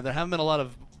character. Now, there haven't been a lot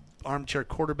of armchair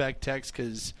quarterback texts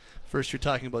because first you're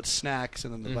talking about snacks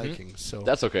and then the Vikings. So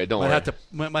That's okay. Don't might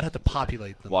worry. might have to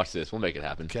populate them. Watch this. We'll make it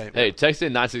happen. Okay. Hey, text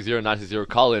in 960-960.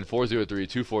 Call in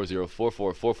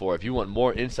 403-240-4444 if you want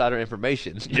more insider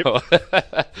information.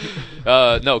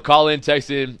 No, call in, text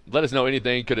in. Let us know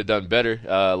anything could have done better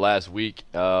last week.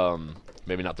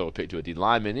 Maybe not throw a pick to a D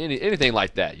lineman. Anything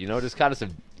like that. Just kind of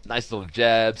some nice little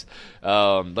jabs. Let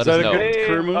us that a know. good- Hey,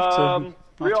 career move to-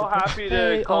 real happy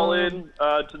to call in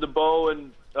to the Bow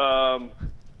and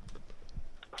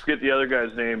I forget the other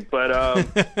guy's name, but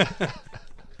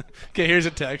Okay, here's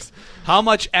a text. How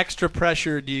much extra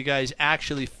pressure do you guys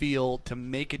actually feel to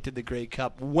make it to the Grey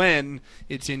Cup when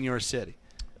it's in your city?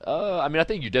 I mean, I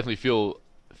think you definitely feel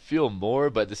more,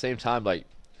 but at the same time, like,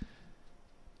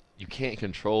 you can't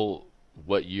control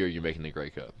what year you're making the Grey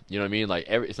Cup. You know what I mean? Like,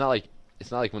 it's not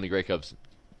like when the Grey Cup's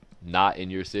not in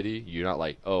your city, you're not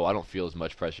like, oh, I don't feel as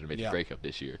much pressure to make Yeah. the Grey Cup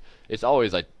this year. It's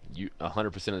always like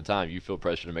 100% of the time you feel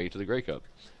pressure to make it to the Grey Cup.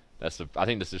 I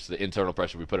think that's just the internal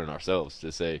pressure we put on ourselves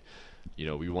to say,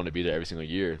 we want to be there every single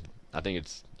year. I think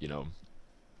it's,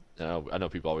 I know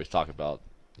people always talk about,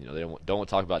 they don't want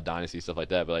to talk about dynasty, stuff like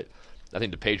that, but like, I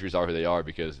think the Patriots are who they are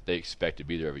because they expect to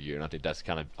be there every year, and I think that's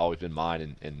kind of always been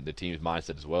mine and the team's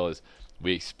mindset as well, is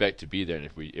we expect to be there, and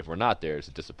if we're not there, it's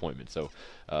a disappointment. So,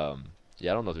 I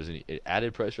don't know if there's any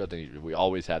added pressure. I think we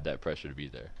always have that pressure to be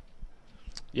there.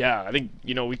 Yeah, I think,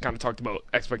 we kind of talked about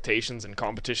expectations and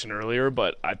competition earlier,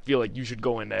 but I feel like you should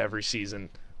go into every season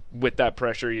with that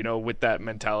pressure, with that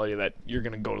mentality that you're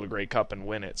going to go to the Grey Cup and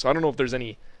win it. So I don't know if there's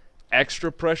any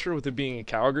extra pressure with it being in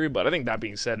Calgary, but I think that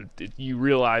being said, you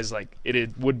realize like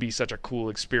it would be such a cool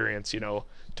experience, to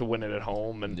win it at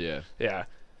home, and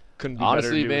couldn't be honestly,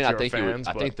 better to do man. with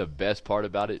I think the best part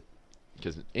about it,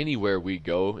 because anywhere we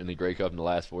go in the Grey Cup in the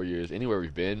last 4 years, anywhere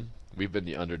we've been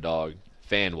the underdog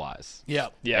fan wise. Yeah.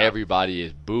 Everybody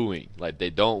is booing, like they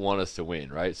don't want us to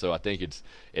win, right? So I think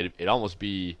it almost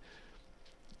be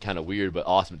kind of weird but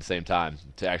awesome at the same time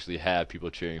to actually have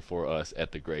people cheering for us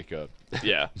at the Grey Cup.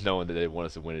 Yeah. Knowing that they want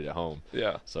us to win it at home.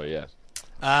 Yeah. So yeah.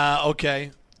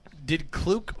 Okay. Did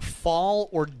Kluk fall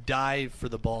or dive for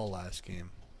the ball last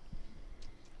game?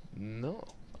 No.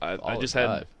 I just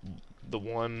had the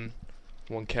one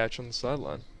catch on the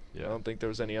sideline. Yeah. I don't think there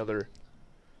was any other.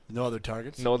 No other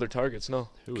targets? No other targets, no.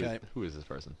 Who is this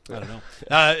person? I don't know.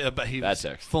 But Bad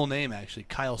text. Full name, actually.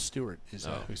 Kyle Stewart is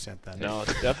who sent that. No,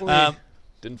 definitely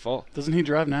didn't fall. Doesn't he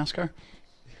drive NASCAR?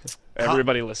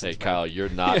 Everybody listens. Hey, Kyle, you're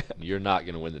not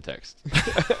going to win the text.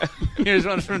 Here's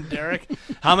one from Derek.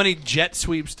 How many jet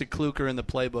sweeps to Kluk are in the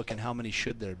playbook, and how many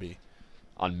should there be?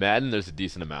 On Madden, there's a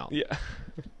decent amount. Yeah.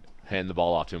 Hand the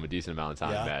ball off to him a decent amount of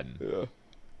time in Madden. Yeah.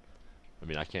 I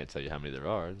mean, I can't tell you how many there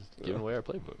are. Just giving away our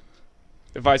playbook.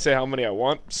 If I say how many I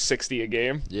want, 60 a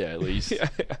game. Yeah, at least.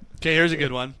 Okay, here's a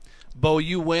good one. Bo,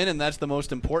 you win, and that's the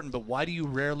most important, but why do you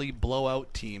rarely blow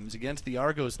out teams? Against the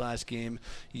Argos last game,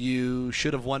 you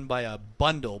should have won by a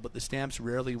bundle, but the Stamps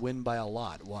rarely win by a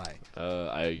lot. Why?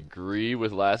 I agree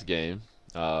with last game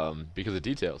because of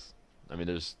details. I mean,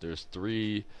 there's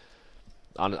three.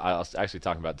 I was actually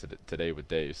talking about today with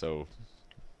Dave. So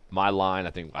my line, I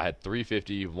think I had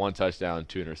 350, 1 touchdown,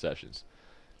 2 interceptions.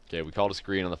 Okay, we called a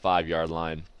screen on the 5-yard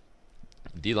line.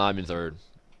 D linemen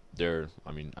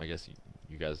I guess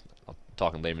you guys, I'll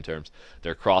talk in layman terms,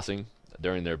 they're crossing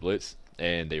during their blitz,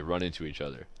 and they run into each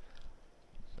other.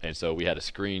 And so we had a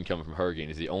screen coming from Hurricane.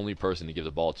 He's the only person to give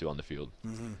the ball to on the field.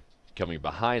 Mm-hmm. Coming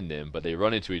behind them, but they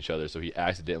run into each other, so he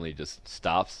accidentally just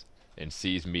stops and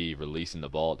sees me releasing the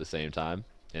ball at the same time.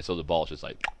 And so the ball's just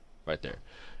like right there.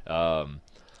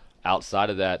 Outside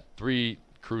of that, 3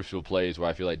 crucial plays where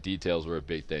I feel like details were a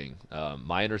big thing.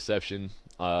 My interception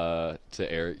to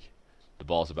Eric, the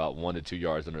ball's about 1 to 2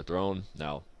 yards underthrown.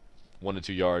 Now, 1 to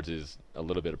 2 yards is a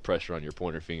little bit of pressure on your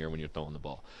pointer finger when you're throwing the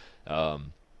ball.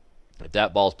 If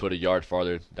that ball's put a yard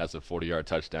farther, that's a 40-yard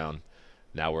touchdown.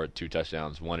 Now we're at 2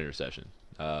 touchdowns, 1 interception.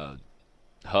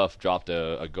 Huff dropped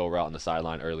a go route on the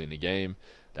sideline early in the game.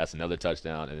 That's another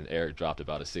touchdown. And then Eric dropped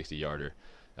about a 60-yarder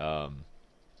on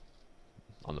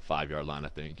the 5-yard line, I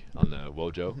think, on the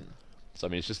Wojo. Mm-hmm. So, I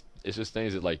mean, it's just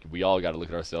things that, like, we all got to look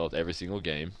at ourselves every single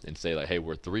game and say, like, hey,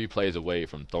 we're 3 plays away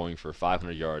from throwing for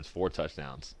 500 yards, 4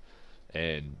 touchdowns,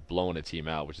 and blowing a team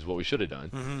out, which is what we should have done.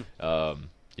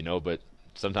 Mm-hmm. But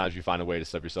sometimes you find a way to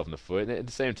step yourself in the foot. And at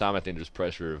the same time, I think there's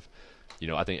pressure of,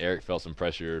 I think Eric felt some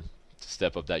pressure to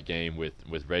step up that game with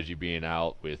Reggie being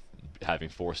out, with having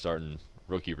 4 starting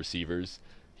rookie receivers.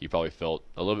 He probably felt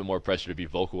a little bit more pressure to be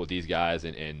vocal with these guys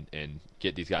and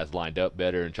get these guys lined up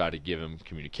better and try to give them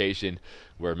communication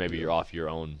where maybe you're off your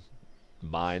own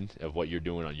mind of what you're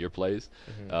doing on your plays.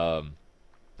 Mm-hmm.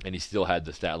 And he still had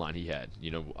the stat line he had.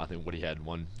 I think what he had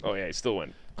he still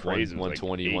went crazy.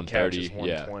 120, like 130.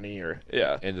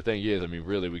 120 And the thing is, I mean,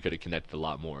 really, we could have connected a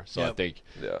lot more. So I think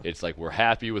it's like we're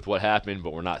happy with what happened,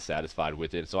 but we're not satisfied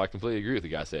with it. So I completely agree with the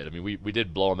guy said. I mean, we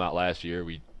did blow him out last year.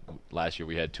 Last year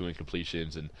we had 2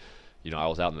 incompletions, and I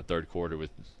was out in the third quarter with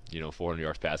 400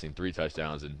 yards passing, 3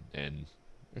 touchdowns, and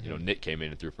mm-hmm. Nick came in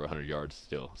and threw for 100 yards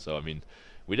still. So I mean,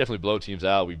 we definitely blow teams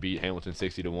out. We beat Hamilton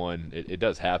 60-1. It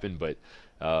does happen, but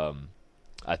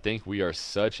I think we are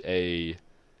such a,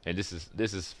 and this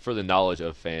is for the knowledge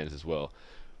of fans as well.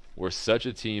 We're such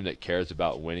a team that cares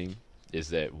about winning. Is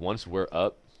that once we're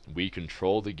up, we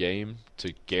control the game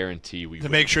to guarantee we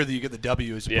win. Make sure that you get the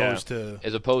W as opposed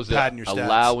to padding your stats.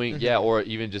 Allowing or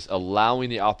even just allowing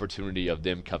the opportunity of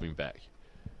them coming back.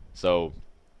 So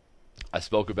I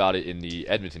spoke about it in the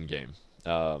Edmonton game.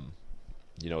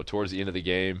 Towards the end of the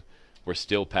game, we're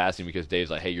still passing because Dave's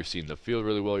like, hey, you're seeing the field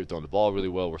really well, you're throwing the ball really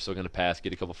well, we're still going to pass,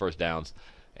 get a couple first downs,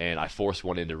 and I forced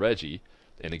one into Reggie,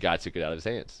 and the guy took it out of his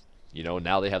hands.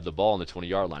 Now they have the ball on the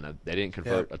 20-yard line. They didn't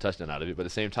convert a touchdown out of it, but at the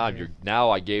same time, now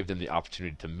I gave them the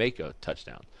opportunity to make a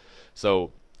touchdown.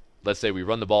 So let's say we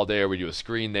run the ball there, we do a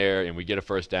screen there, and we get a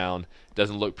first down. It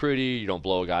doesn't look pretty. You don't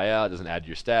blow a guy out. It doesn't add to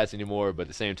your stats anymore. But at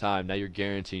the same time, now you're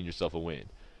guaranteeing yourself a win.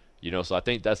 So I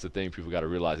think that's the thing people got to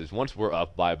realize is once we're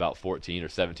up by about 14 or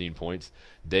 17 points,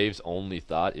 Dave's only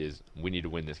thought is we need to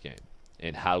win this game.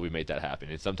 And how do we make that happen?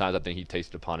 And sometimes I think he takes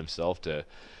it upon himself to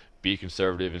be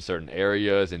conservative in certain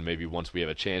areas, and maybe once we have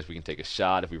a chance, we can take a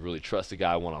shot if we really trust the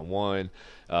guy one-on-one.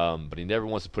 But he never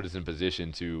wants to put us in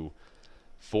position to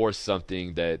force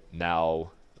something that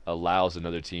now allows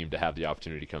another team to have the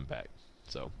opportunity to come back.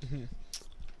 So,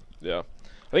 Yeah.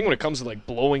 I think when it comes to, like,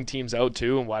 blowing teams out,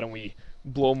 too, and why don't we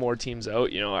blow more teams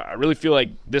out, I really feel like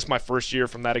this is my first year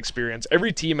from that experience.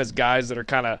 Every team has guys that are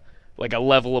kind of like a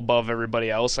level above everybody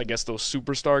else, I guess those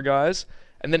superstar guys.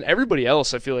 And then everybody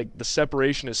else, I feel like the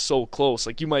separation is so close.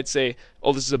 Like you might say,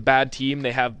 oh, this is a bad team.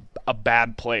 They have a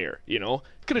bad player,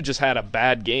 Could have just had a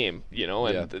bad game,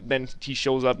 and then he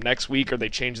shows up next week or they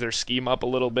change their scheme up a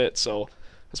little bit. So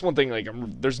that's one thing, like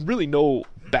there's really no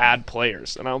bad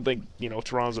players. And I don't think,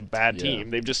 Toronto's a bad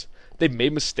team. They've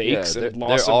made mistakes and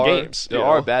lost some games. There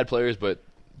are bad players, but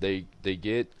they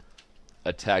get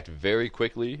attacked very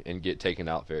quickly and get taken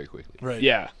out very quickly. Right.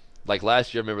 Yeah. Like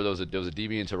last year, I remember there was a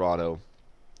DB in Toronto,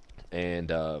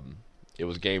 and it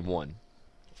was game 1,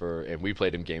 and we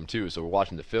played him game 2. So we're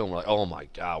watching the film. We're like, oh my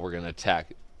god, we're gonna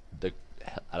attack the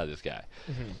hell out of this guy.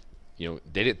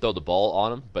 They didn't throw the ball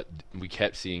on him, but we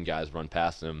kept seeing guys run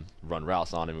past him, run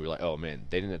routes on him. And we were like, oh man,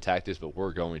 they didn't attack this, but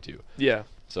we're going to. Yeah.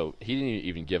 So he didn't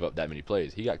even give up that many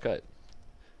plays. He got cut.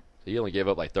 So he only gave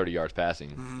up like 30 yards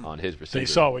passing on his receiver. They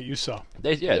saw what you saw.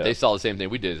 They saw the same thing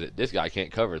we did. This guy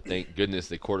can't cover. Thank goodness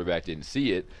the quarterback didn't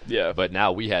see it. Yeah. But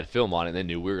now we had film on it and they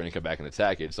knew we were going to come back and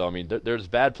attack it. So, I mean, there's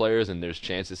bad players and there's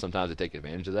chances sometimes to take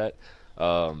advantage of that.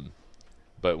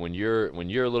 But when you're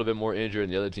a little bit more injured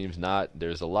and the other team's not,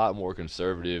 there's a lot more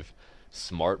conservative,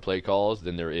 smart play calls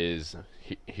than there is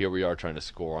here we are trying to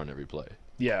score on every play.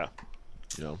 Yeah.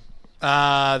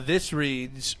 This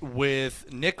reads,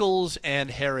 with Nichols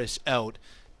and Harris out,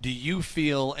 do you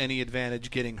feel any advantage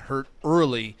getting hurt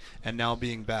early and now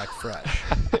being back fresh?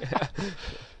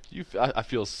 I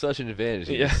feel such an advantage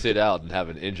to sit out and have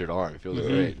an injured arm. It feels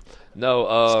great.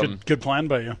 No, It's good plan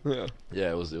by you.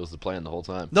 Yeah, it was the plan the whole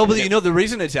time. No, but the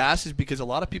reason it's asked is because a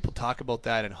lot of people talk about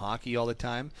that in hockey all the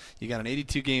time. You got an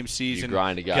 82-game season. You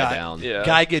grind a guy down. Yeah.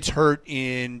 Guy gets hurt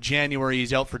in January.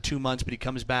 He's out for 2 months, but he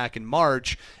comes back in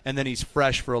March, and then he's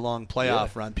fresh for a long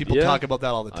playoff run. People talk about that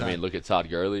all the time. I mean, look at Todd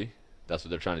Gurley. That's what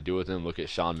they're trying to do with him. Look at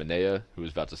Sean Manea,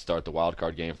 who's about to start the wild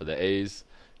card game for the A's.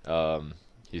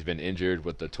 He's been injured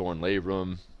with the torn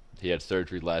labrum. He had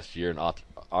surgery last year, an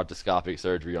arthroscopic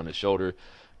surgery on his shoulder.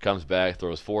 Comes back,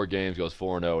 throws 4 games, goes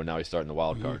 4-0, and now he's starting the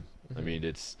wild card. I mean,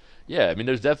 there's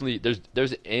definitely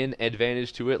there's an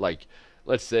advantage to it. Like,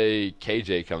 let's say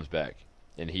KJ comes back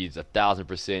and he's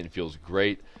 1,000% and feels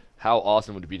great. How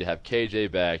awesome would it be to have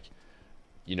KJ back?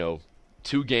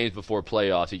 2 games before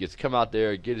playoffs, he gets to come out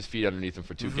there, get his feet underneath him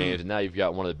for 2 games, and now you've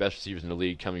got one of the best receivers in the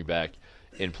league coming back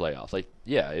in playoffs. Like,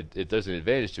 there's an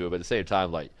advantage to it, but at the same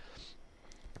time, like,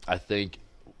 I think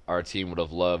our team would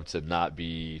have loved to not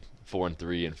be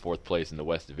 4-3 in 4th place in the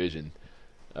West Division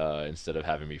instead of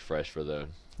having me fresh for the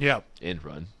end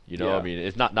run. I mean,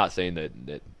 it's not saying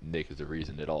that Nick is the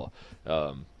reason at all.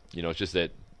 It's just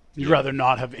that you'd rather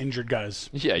not have injured guys.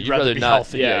 Yeah, you'd rather be not.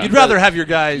 healthy. Yeah, you'd rather have your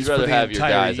guys. You'd rather for the have your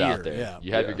entire guys year. out there. Yeah.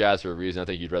 You have your guys for a reason. I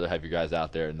think you'd rather have your guys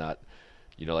out there and not,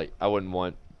 like I wouldn't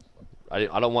want.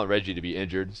 I don't want Reggie to be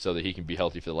injured so that he can be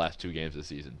healthy for the last 2 games of the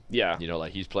season. Yeah.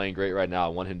 Like he's playing great right now. I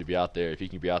want him to be out there. If he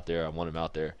can be out there, I want him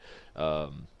out there.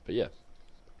 But yeah.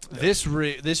 This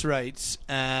writes,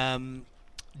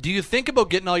 do you think about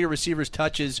getting all your receivers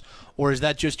touches, or is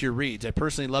that just your reads? I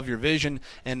personally love your vision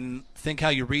and think how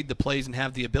you read the plays and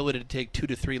have the ability to take 2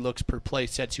 to 3 looks per play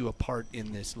sets you apart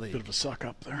in this league. Bit of a suck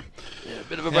up there. Yeah, a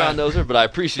bit of a brown noser, but I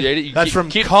appreciate it. That's from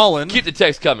Colin. Keep the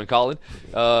text coming, Colin.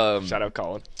 Shout out,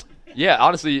 Colin. Yeah,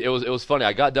 honestly, it was funny.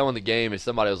 I got done with the game, and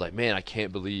somebody was like, man, I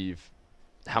can't believe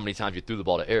how many times you threw the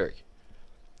ball to Eric.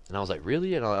 And I was like,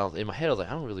 really? And in my head, I was like,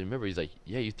 I don't really remember. He's like,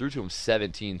 yeah, you threw to him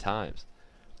 17 times.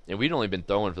 And we'd only been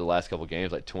throwing for the last couple of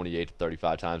games like 28 to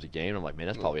 35 times a game. And I'm like, man,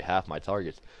 that's probably half my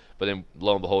targets. But then,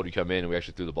 lo and behold, we come in, and we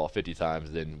actually threw the ball 50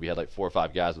 times. Then we had like 4 or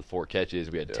 5 guys with 4 catches.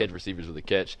 We had 10 receivers with a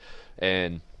catch.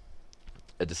 And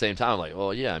at the same time, I'm like,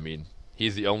 well, yeah, I mean,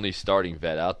 he's the only starting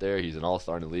vet out there. He's an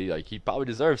all-star in the league. Like, he probably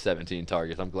deserves 17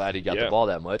 targets. I'm glad he got the ball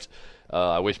that much.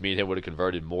 I wish me and him would have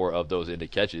converted more of those into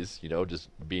catches, just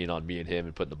being on me and him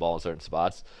and putting the ball in certain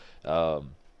spots.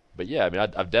 But But yeah, I mean,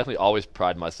 I've definitely always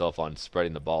prided myself on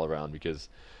spreading the ball around because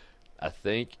I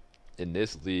think in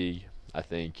this league, I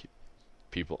think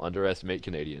people underestimate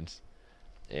Canadians.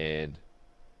 And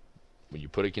when you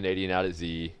put a Canadian out at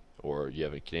Z or you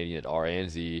have a Canadian at R and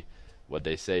Z, what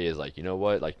they say is like, you know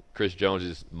what? Like Chris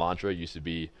Jones's mantra used to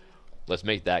be, let's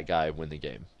make that guy win the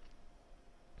game.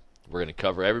 We're going to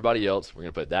cover everybody else. We're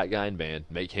going to put that guy in man,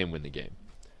 make him win the game.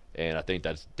 And I think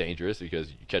that's dangerous because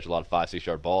you catch a lot of 5-6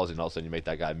 yard balls and all of a sudden you make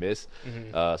that guy miss.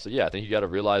 So yeah, I think you got to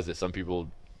realize that some people,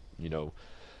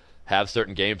 have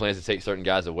certain game plans to take certain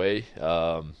guys away.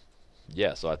 So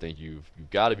I think you've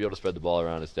got to be able to spread the ball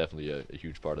around. It's definitely a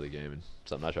huge part of the game and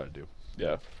something I try to do.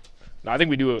 Yeah. No, I think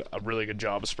we do a really good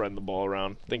job of spreading the ball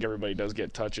around. I think everybody does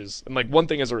get touches. And, one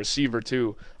thing as a receiver,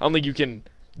 too, I don't think you can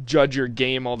judge your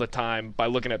game all the time by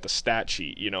looking at the stat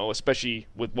sheet, especially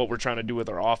with what we're trying to do with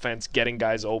our offense, getting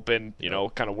guys open,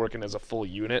 kind of working as a full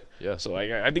unit. Yeah. So,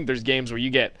 I think there's games where you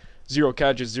get 0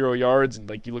 catches, 0 yards, and,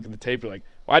 you look at the tape, you're like,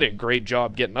 well, I did a great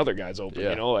job getting other guys open,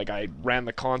 I ran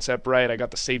the concept right, I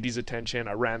got the safety's attention,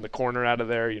 I ran the corner out of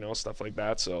there, stuff like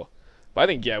that. So, but I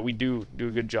think, we do a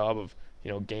good job of,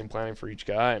 game planning for each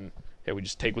guy, and we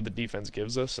just take what the defense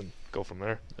gives us and go from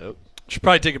there. Yep. Should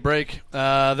probably take a break.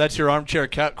 That's your Armchair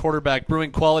Quarterback,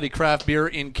 brewing quality craft beer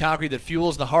in Calgary that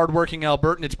fuels the hardworking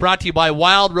Albertan. It's brought to you by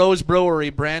Wild Rose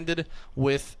Brewery, branded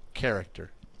with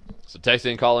character. So text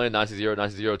in, call in,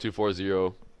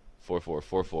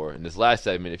 960-240-4444. In this last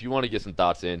segment, if you want to get some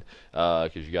thoughts in,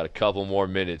 because you got a couple more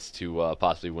minutes to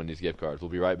possibly win these gift cards.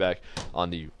 We'll be right back on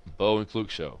the Bo and Kluk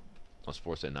Show on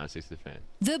Sportsnet 960 The Fan.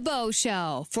 The Bo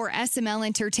Show for SML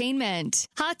Entertainment.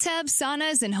 Hot tubs,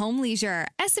 saunas, and home leisure.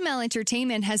 SML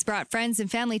Entertainment has brought friends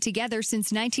and family together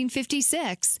since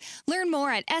 1956. Learn more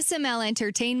at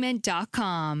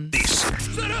smlentertainment.com. This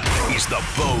is the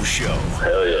Bo Show.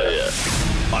 Hell yeah.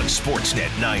 On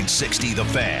Sportsnet 960 The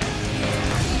Fan.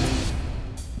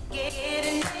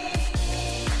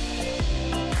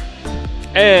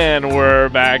 And we're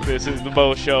back. This is the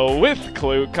Bo Show with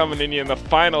Kluk coming in the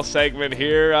final segment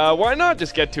here. Why not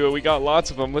just get to it? We got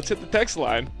lots of them. Let's hit the text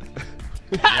line.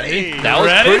 That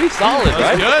was pretty solid,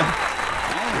 right? Good.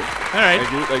 All right.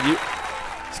 Thank you.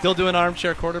 Still doing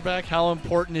Armchair Quarterback. How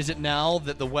important is it now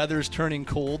that the weather's turning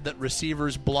cold that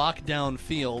receivers block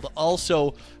downfield?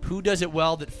 Also, who does it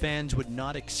well that fans would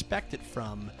not expect it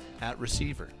from at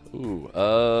receiver? Ooh,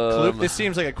 Kluk, this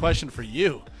seems like a question for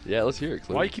you. Yeah, let's hear it,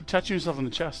 Kluk. Why you keep touching yourself on the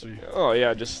chest? Oh,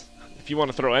 yeah, just if you want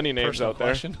to throw any names Personal out there.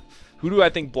 question. Who do I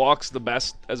think blocks the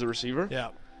best as a receiver?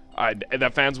 Yeah.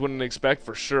 That fans wouldn't expect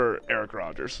for sure Eric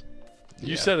Rodgers.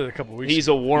 You said it a couple weeks He's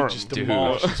ago. a worm, He just dude.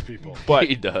 demolishes people. But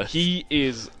He does.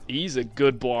 He's a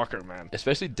good blocker, man.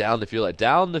 Especially down the field. Like,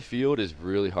 down the field is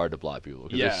really hard to block people.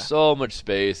 Because Yeah. there's so much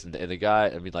space. And the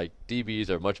guy, DBs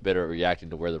are much better at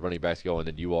reacting to where the running back's going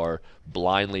than you are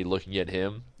blindly looking at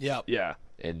him Yeah. Yeah.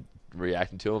 and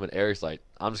reacting to him. And Eric's like,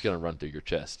 I'm just going to run through your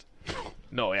chest.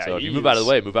 No, yeah. So if you he move out of is- the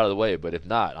way, move out of the way. But if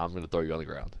not, I'm going to throw you on the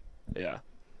ground. Yeah.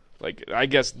 I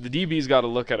guess the DB's got to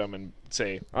look at him and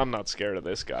say, I'm not scared of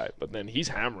this guy. But then he's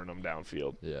hammering him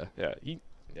downfield. Yeah. He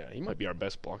might be our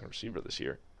best blocking receiver this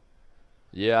year.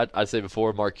 Yeah, I'd say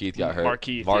before Markeith got hurt.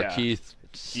 Markeith,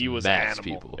 He was an smashed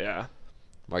animal. people. Yeah.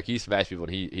 Markeith smashed people,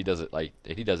 and he does it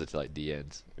he does it to D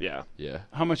ends. Yeah. Yeah,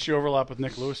 How much do you overlap with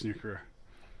Nick Lewis in your career?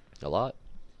 a lot.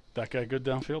 That guy good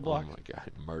downfield block? Oh my god,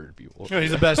 he murdered people.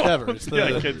 He's the best ever. It's the,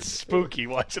 Yeah, it's spooky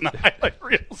watching the highlight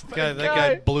reels. that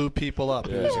guy blew people up.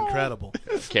 It was incredible.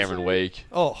 Cameron Wake.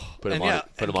 Oh, Put him and on-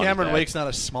 put him on his Cameron back. Wake's not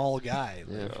a small guy.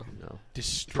 Yeah,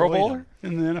 Destroyed Pro him. Bowler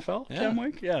in the NFL? Yeah. Cam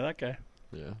Wake? Yeah, that guy.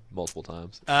 yeah, multiple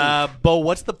times. Bo,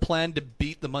 what's the plan to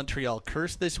beat the Montreal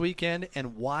Curse this weekend,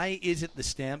 and why is it the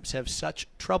Stamps have such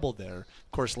trouble there?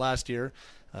 Of course, last year,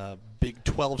 big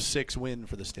 12-6 win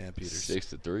for the Stampeders.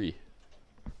 6-3.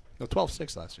 No,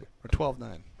 12-6 last year, or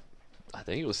 12-9. I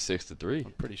think it was 6-3.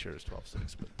 I'm pretty sure it's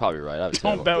 12-6. But Probably right. I have a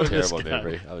Don't bet with this terrible guy.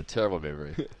 memory. I have a terrible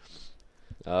memory.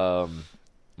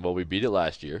 Well, we beat it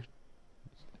last year.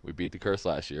 We beat the Curse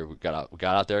last year. We got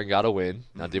out there and got a win.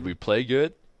 Now, did we play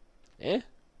good?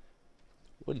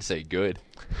 Wouldn't say good.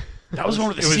 That was one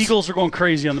of the seagulls were going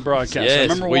crazy on the broadcast. I Yes,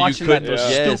 remember where you watching that. couldn't- Those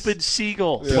yes. stupid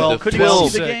seagulls. Well, couldn't film-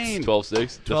 see the game.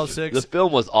 12-6. 12-6. The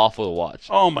film was awful to watch.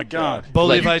 Oh my God! Bo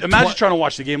Like, Levi, imagine trying to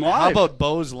watch the game live. How about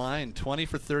Bo's line? 20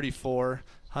 for 34,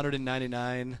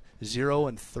 199, 0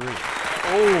 and 3.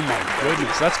 Oh my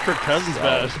goodness, that's Kirk Cousins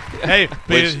bad. Hey,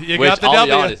 Which, you which got the I'll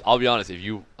W. be honest. If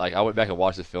you I went back and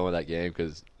watched the film of that game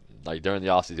because during the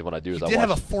offseason, what I do is You I did watch.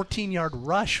 have a 14-yard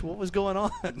rush. What was going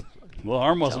on? Well,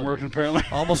 arm wasn't working apparently.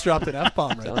 Almost dropped an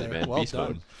F-bomb right Telling you, there. man, Well beast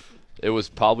done. mode. It was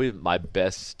probably my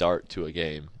best start to a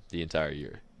game the entire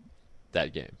year.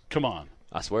 That game. Come on.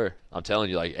 I swear. I'm telling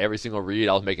you, like, every single read,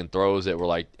 I was making throws that were,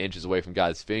 like, inches away from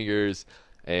guys' fingers,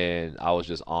 and I was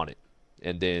just on it.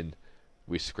 And then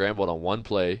we scrambled on one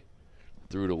play,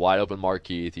 threw to wide open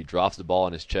Markeith. He drops the ball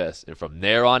in his chest, and from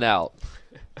there on out,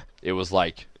 it was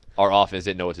like our offense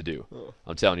didn't know what to do.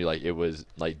 I'm telling you, like, it was,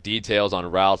 like, details on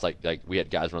routes. Like we had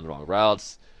guys run the wrong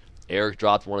routes. Eric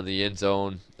dropped one in the end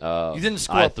zone. You didn't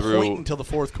score a point until the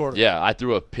fourth quarter. Yeah, I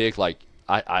threw a pick. Like,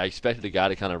 I expected the guy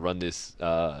to kind of run this,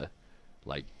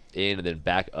 like, in and then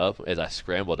back up as I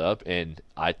scrambled up, and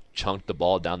I chunked the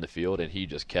ball down the field, and he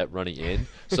just kept running in.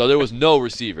 So there was no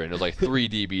receiver, and there was like 3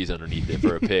 DBs underneath it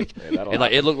for a pick. And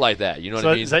like it looked like that. You know what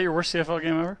I mean? Is that your worst CFL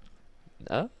game ever?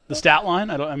 Huh? The stat line?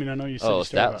 I know you said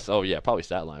stats. Oh yeah, probably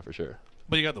stat line for sure.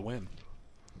 But you got the win.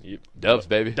 Dubs,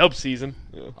 baby. Dub season.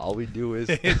 Yeah. All we do is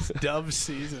It's dub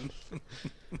season.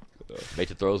 make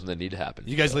the throws when they need to happen.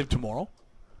 You guys leave tomorrow?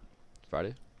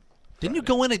 Friday? Didn't you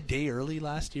go in a day early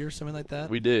last year, something like that?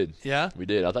 We did. Yeah? We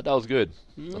did. I thought that was good.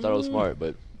 I thought it was smart,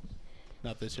 but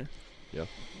Not this year. yeah.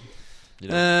 You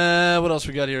know, What else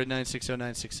we got here at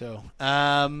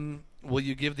 960-960? Will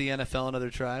you give the NFL another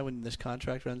try when this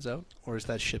contract runs out, or is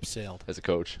that ship sailed? as a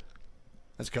coach,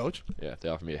 As coach? yeah, if they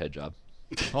offer me a head job.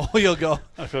 Oh, you'll go.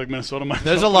 I feel like Minnesota might.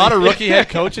 There's a lot of rookie head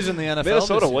coaches in the NFL.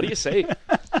 Minnesota, this what do year. you say?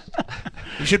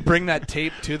 You should bring that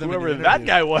tape to them. Whoever in the that interview.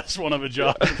 guy was, one of a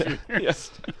job. in a few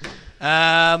years.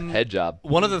 Head job.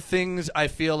 One of the things I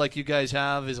feel like you guys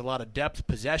have is a lot of depth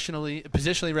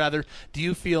positionally rather. Do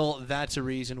you feel that's a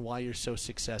reason why you're so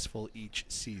successful each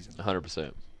season?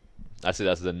 100%. I say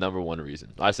that's the number one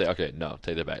reason. I say, okay, no,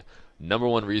 take that back. Number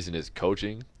one reason is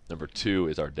coaching. Number 2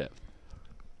 is our depth.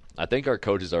 I think our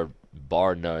coaches are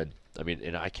bar none. I mean,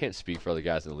 and I can't speak for other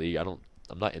guys in the league. I'm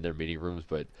not in their meeting rooms,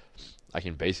 but I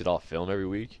can base it off film every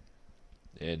week,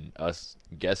 and us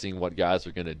guessing what guys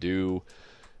are going to do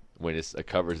when it's a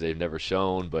coverage they've never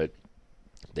shown, but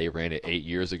they ran it 8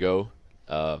 years ago.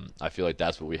 I feel like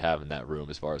that's what we have in that room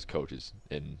as far as coaches,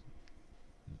 and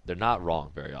they're not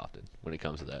wrong very often when it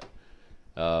comes to that.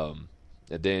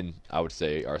 And then I would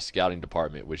say our scouting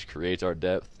department, which creates our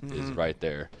depth, is right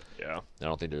there. Yeah. I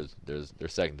don't think there's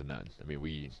second to none. I mean,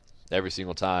 we every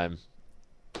single time,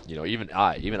 you know, even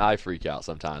I freak out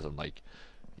sometimes. I'm like,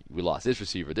 we lost this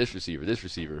receiver.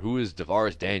 Who is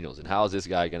DeVaris Daniels, and how is this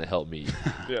guy going to help me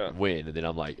win? And then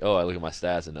I'm like, oh, I look at my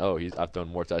stats, and I've thrown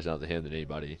more touchdowns to him than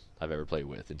anybody I've ever played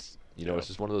with. It's it's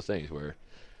just one of those things where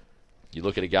you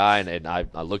look at a guy, and I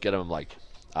look at him, I'm like,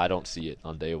 I don't see it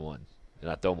on day one. And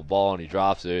I throw him a ball, and he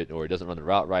drops it, or he doesn't run the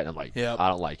route right, and I'm like, I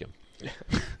don't like him.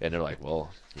 And they're like,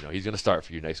 well, he's going to start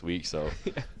for you next week. So,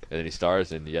 and then he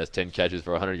starts, and he has 10 catches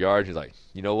for 100 yards. He's like,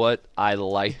 you know what? I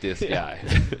like this guy.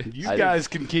 You guys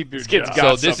can keep your kid's job.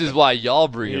 got So this is why y'all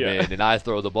bring him Yeah. in, and I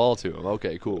throw the ball to him.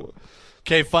 Okay, cool.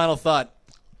 Okay, final thought.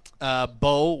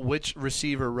 Bo, which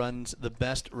receiver runs the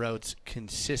best routes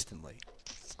consistently?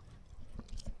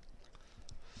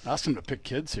 Ask him to pick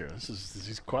kids here.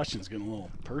 These questions getting a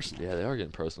little personal. Yeah, they are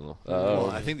getting personal.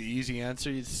 Well, I think the easy answer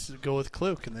is go with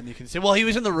Kluk, and then you can say, well, he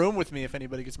was in the room with me if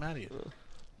anybody gets mad at you.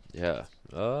 Yeah.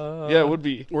 Yeah, it would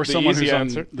be Or the someone easy who's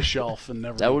answer. on the shelf and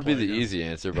never. That would be played the again. easy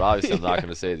answer, but obviously I'm not going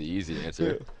to say the easy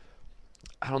answer.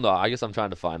 I don't know. I guess I'm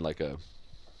trying to find like a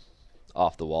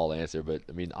off-the-wall answer, but,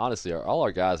 I mean, honestly, all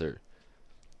our guys are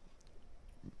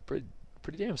pretty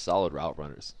damn solid route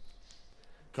runners.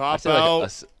 I'd Cop say like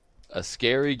out. a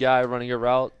scary guy running a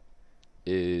route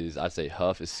is, I'd say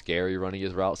Huff is scary running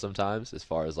his route sometimes, as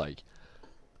far as like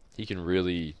he can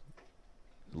really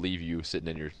leave you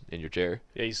sitting in your chair.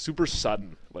 Yeah, he's super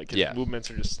sudden. Like his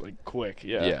movements are just like quick.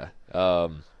 Yeah. Yeah.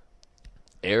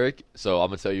 Eric. So I'm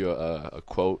gonna tell you a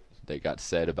quote that got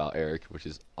said about Eric, which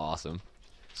is awesome.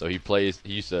 So he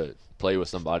used to play with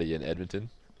somebody in Edmonton,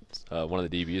 one of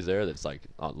the DBs there that's like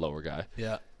a lower guy.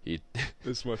 Yeah. This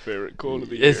is my favorite quote of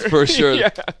the year. It's for sure Yeah.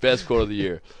 the best quote of the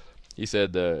year. He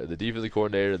said the defensive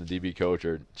coordinator and the DB coach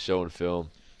are showing film,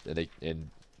 and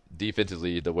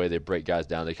defensively the way they break guys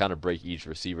down, they kind of break each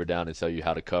receiver down and tell you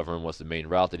how to cover him, what's the main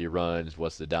route that he runs,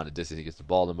 what's the down and distance he gets the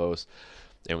ball the most.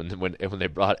 And when they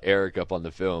brought Eric up on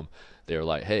the film, they were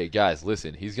like, hey guys,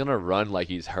 listen, he's gonna run like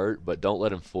he's hurt, but don't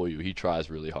let him fool you. He tries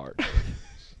really hard.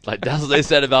 Like, that's what they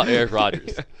said about Eric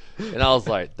Rodgers. And I was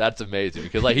like, that's amazing.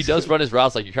 Because, like, he does run his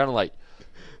routes. Like, you're kind of like,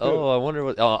 oh, I wonder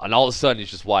what. Oh, and all of a sudden, he's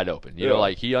just wide open. You know,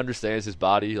 like, he understands his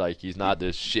body. Like, he's not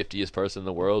the shiftiest person in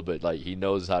the world, but, like, he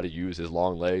knows how to use his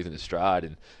long legs and his stride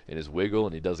and his wiggle,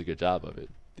 and he does a good job of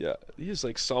it. Yeah, he has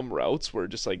like some routes where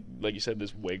just like you said,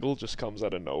 this wiggle just comes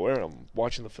out of nowhere. I'm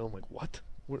watching the film like, what?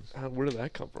 Where did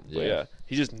that come from? But yeah,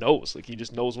 he just knows. Like, he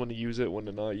just knows when to use it, when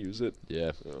to not use it.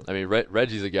 Yeah. I mean,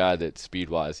 Reggie's a guy that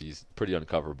speed-wise, he's pretty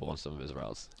uncoverable on some of his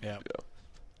routes. Yeah.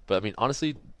 But I mean,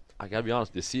 honestly, I gotta be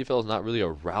honest. The CFL is not really a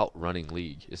route running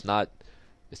league. It's not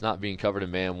being covered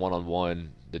in man 1-on-1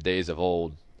 the days of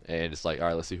old. And it's like, all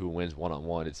right, let's see who wins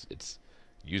 1-on-1. It's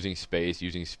using space,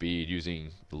 using speed,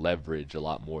 using leverage a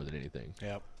lot more than anything.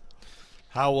 Yep.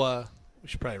 How we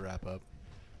should probably wrap up.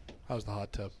 How's the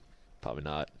hot tub? Probably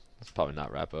not. Let's probably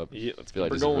not wrap up. Yeah, let's I feel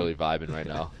like keep this her is going. really vibing right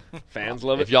now. Fans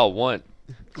love If it. y'all want,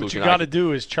 What Kluk you and got I to can-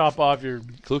 do is chop off your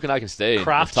Kluk and I can stay and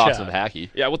Craft talk chat. some hacky.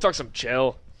 Yeah, we'll talk some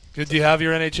chill. Do you have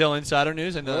your NHL insider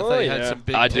news? I know I Oh, thought you had yeah. some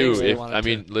big I do. takes that you If wanted I to-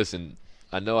 mean, listen,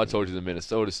 I know I told you the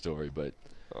Minnesota story, but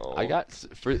Oh. I got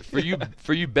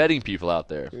for you betting people out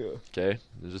there. Okay,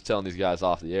 I'm just telling these guys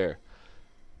off the air.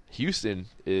 Houston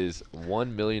is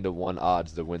 1 million to 1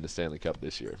 odds to win the Stanley Cup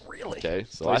this year. Really? Okay,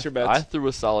 so Place your bets. I threw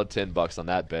a solid $10 on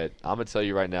that bet. I'm gonna tell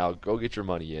you right now, go get your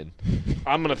money in.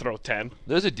 I'm gonna throw 10.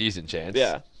 There's a decent chance.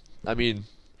 Yeah. I mean,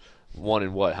 one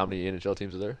in what? How many NHL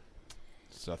teams are there?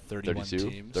 So 31 32,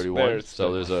 teams. 31. There's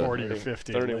so there's a 40 or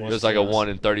 50. 31. there's like a 1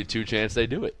 in 32 chance they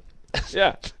do it.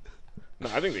 Yeah. No,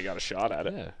 I think they got a shot at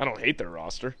it. Yeah. I don't hate their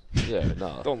roster. Yeah,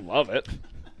 no. Don't love it.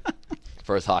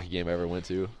 First hockey game I ever went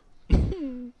to.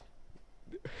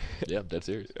 Yeah, I'm dead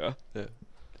serious. Yeah.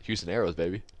 Houston Aeros,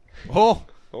 baby. Oh,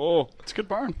 Oh. It's a good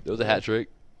barn. It was a hat trick.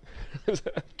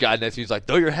 Guy next to me was like,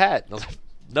 throw your hat. And I was like,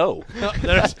 no.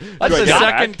 that's I the got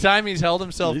second back. time he's held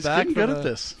himself He's back getting from good a- at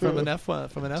this. from an F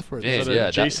word. Man, Is it yeah, a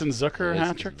that- Jason Zucker it's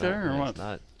hat trick not- there, or it's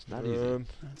what? not easy.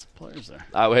 That's players there.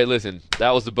 All right, well, hey, listen,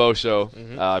 that was the Bo Show.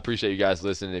 I appreciate you guys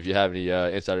listening. If you have any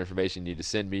insider information you need to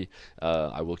send me,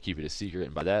 I will keep it a secret.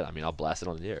 And by that, I mean I'll blast it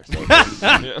on the air. So.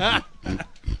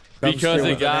 Because a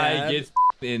with an guy ad. gets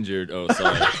injured. Oh,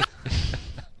 sorry.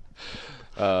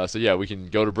 So, yeah, we can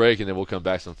go to break, and then we'll come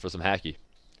back for some hacky.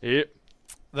 Yep.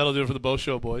 That'll do it for the Bo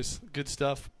Show, boys. Good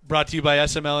stuff. Brought to you by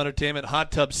SML Entertainment,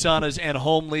 hot tub saunas, and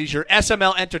home leisure.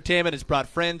 SML Entertainment has brought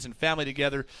friends and family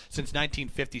together since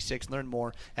 1956. Learn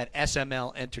more at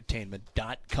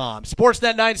smlentertainment.com.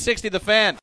 Sportsnet 960, The Fan.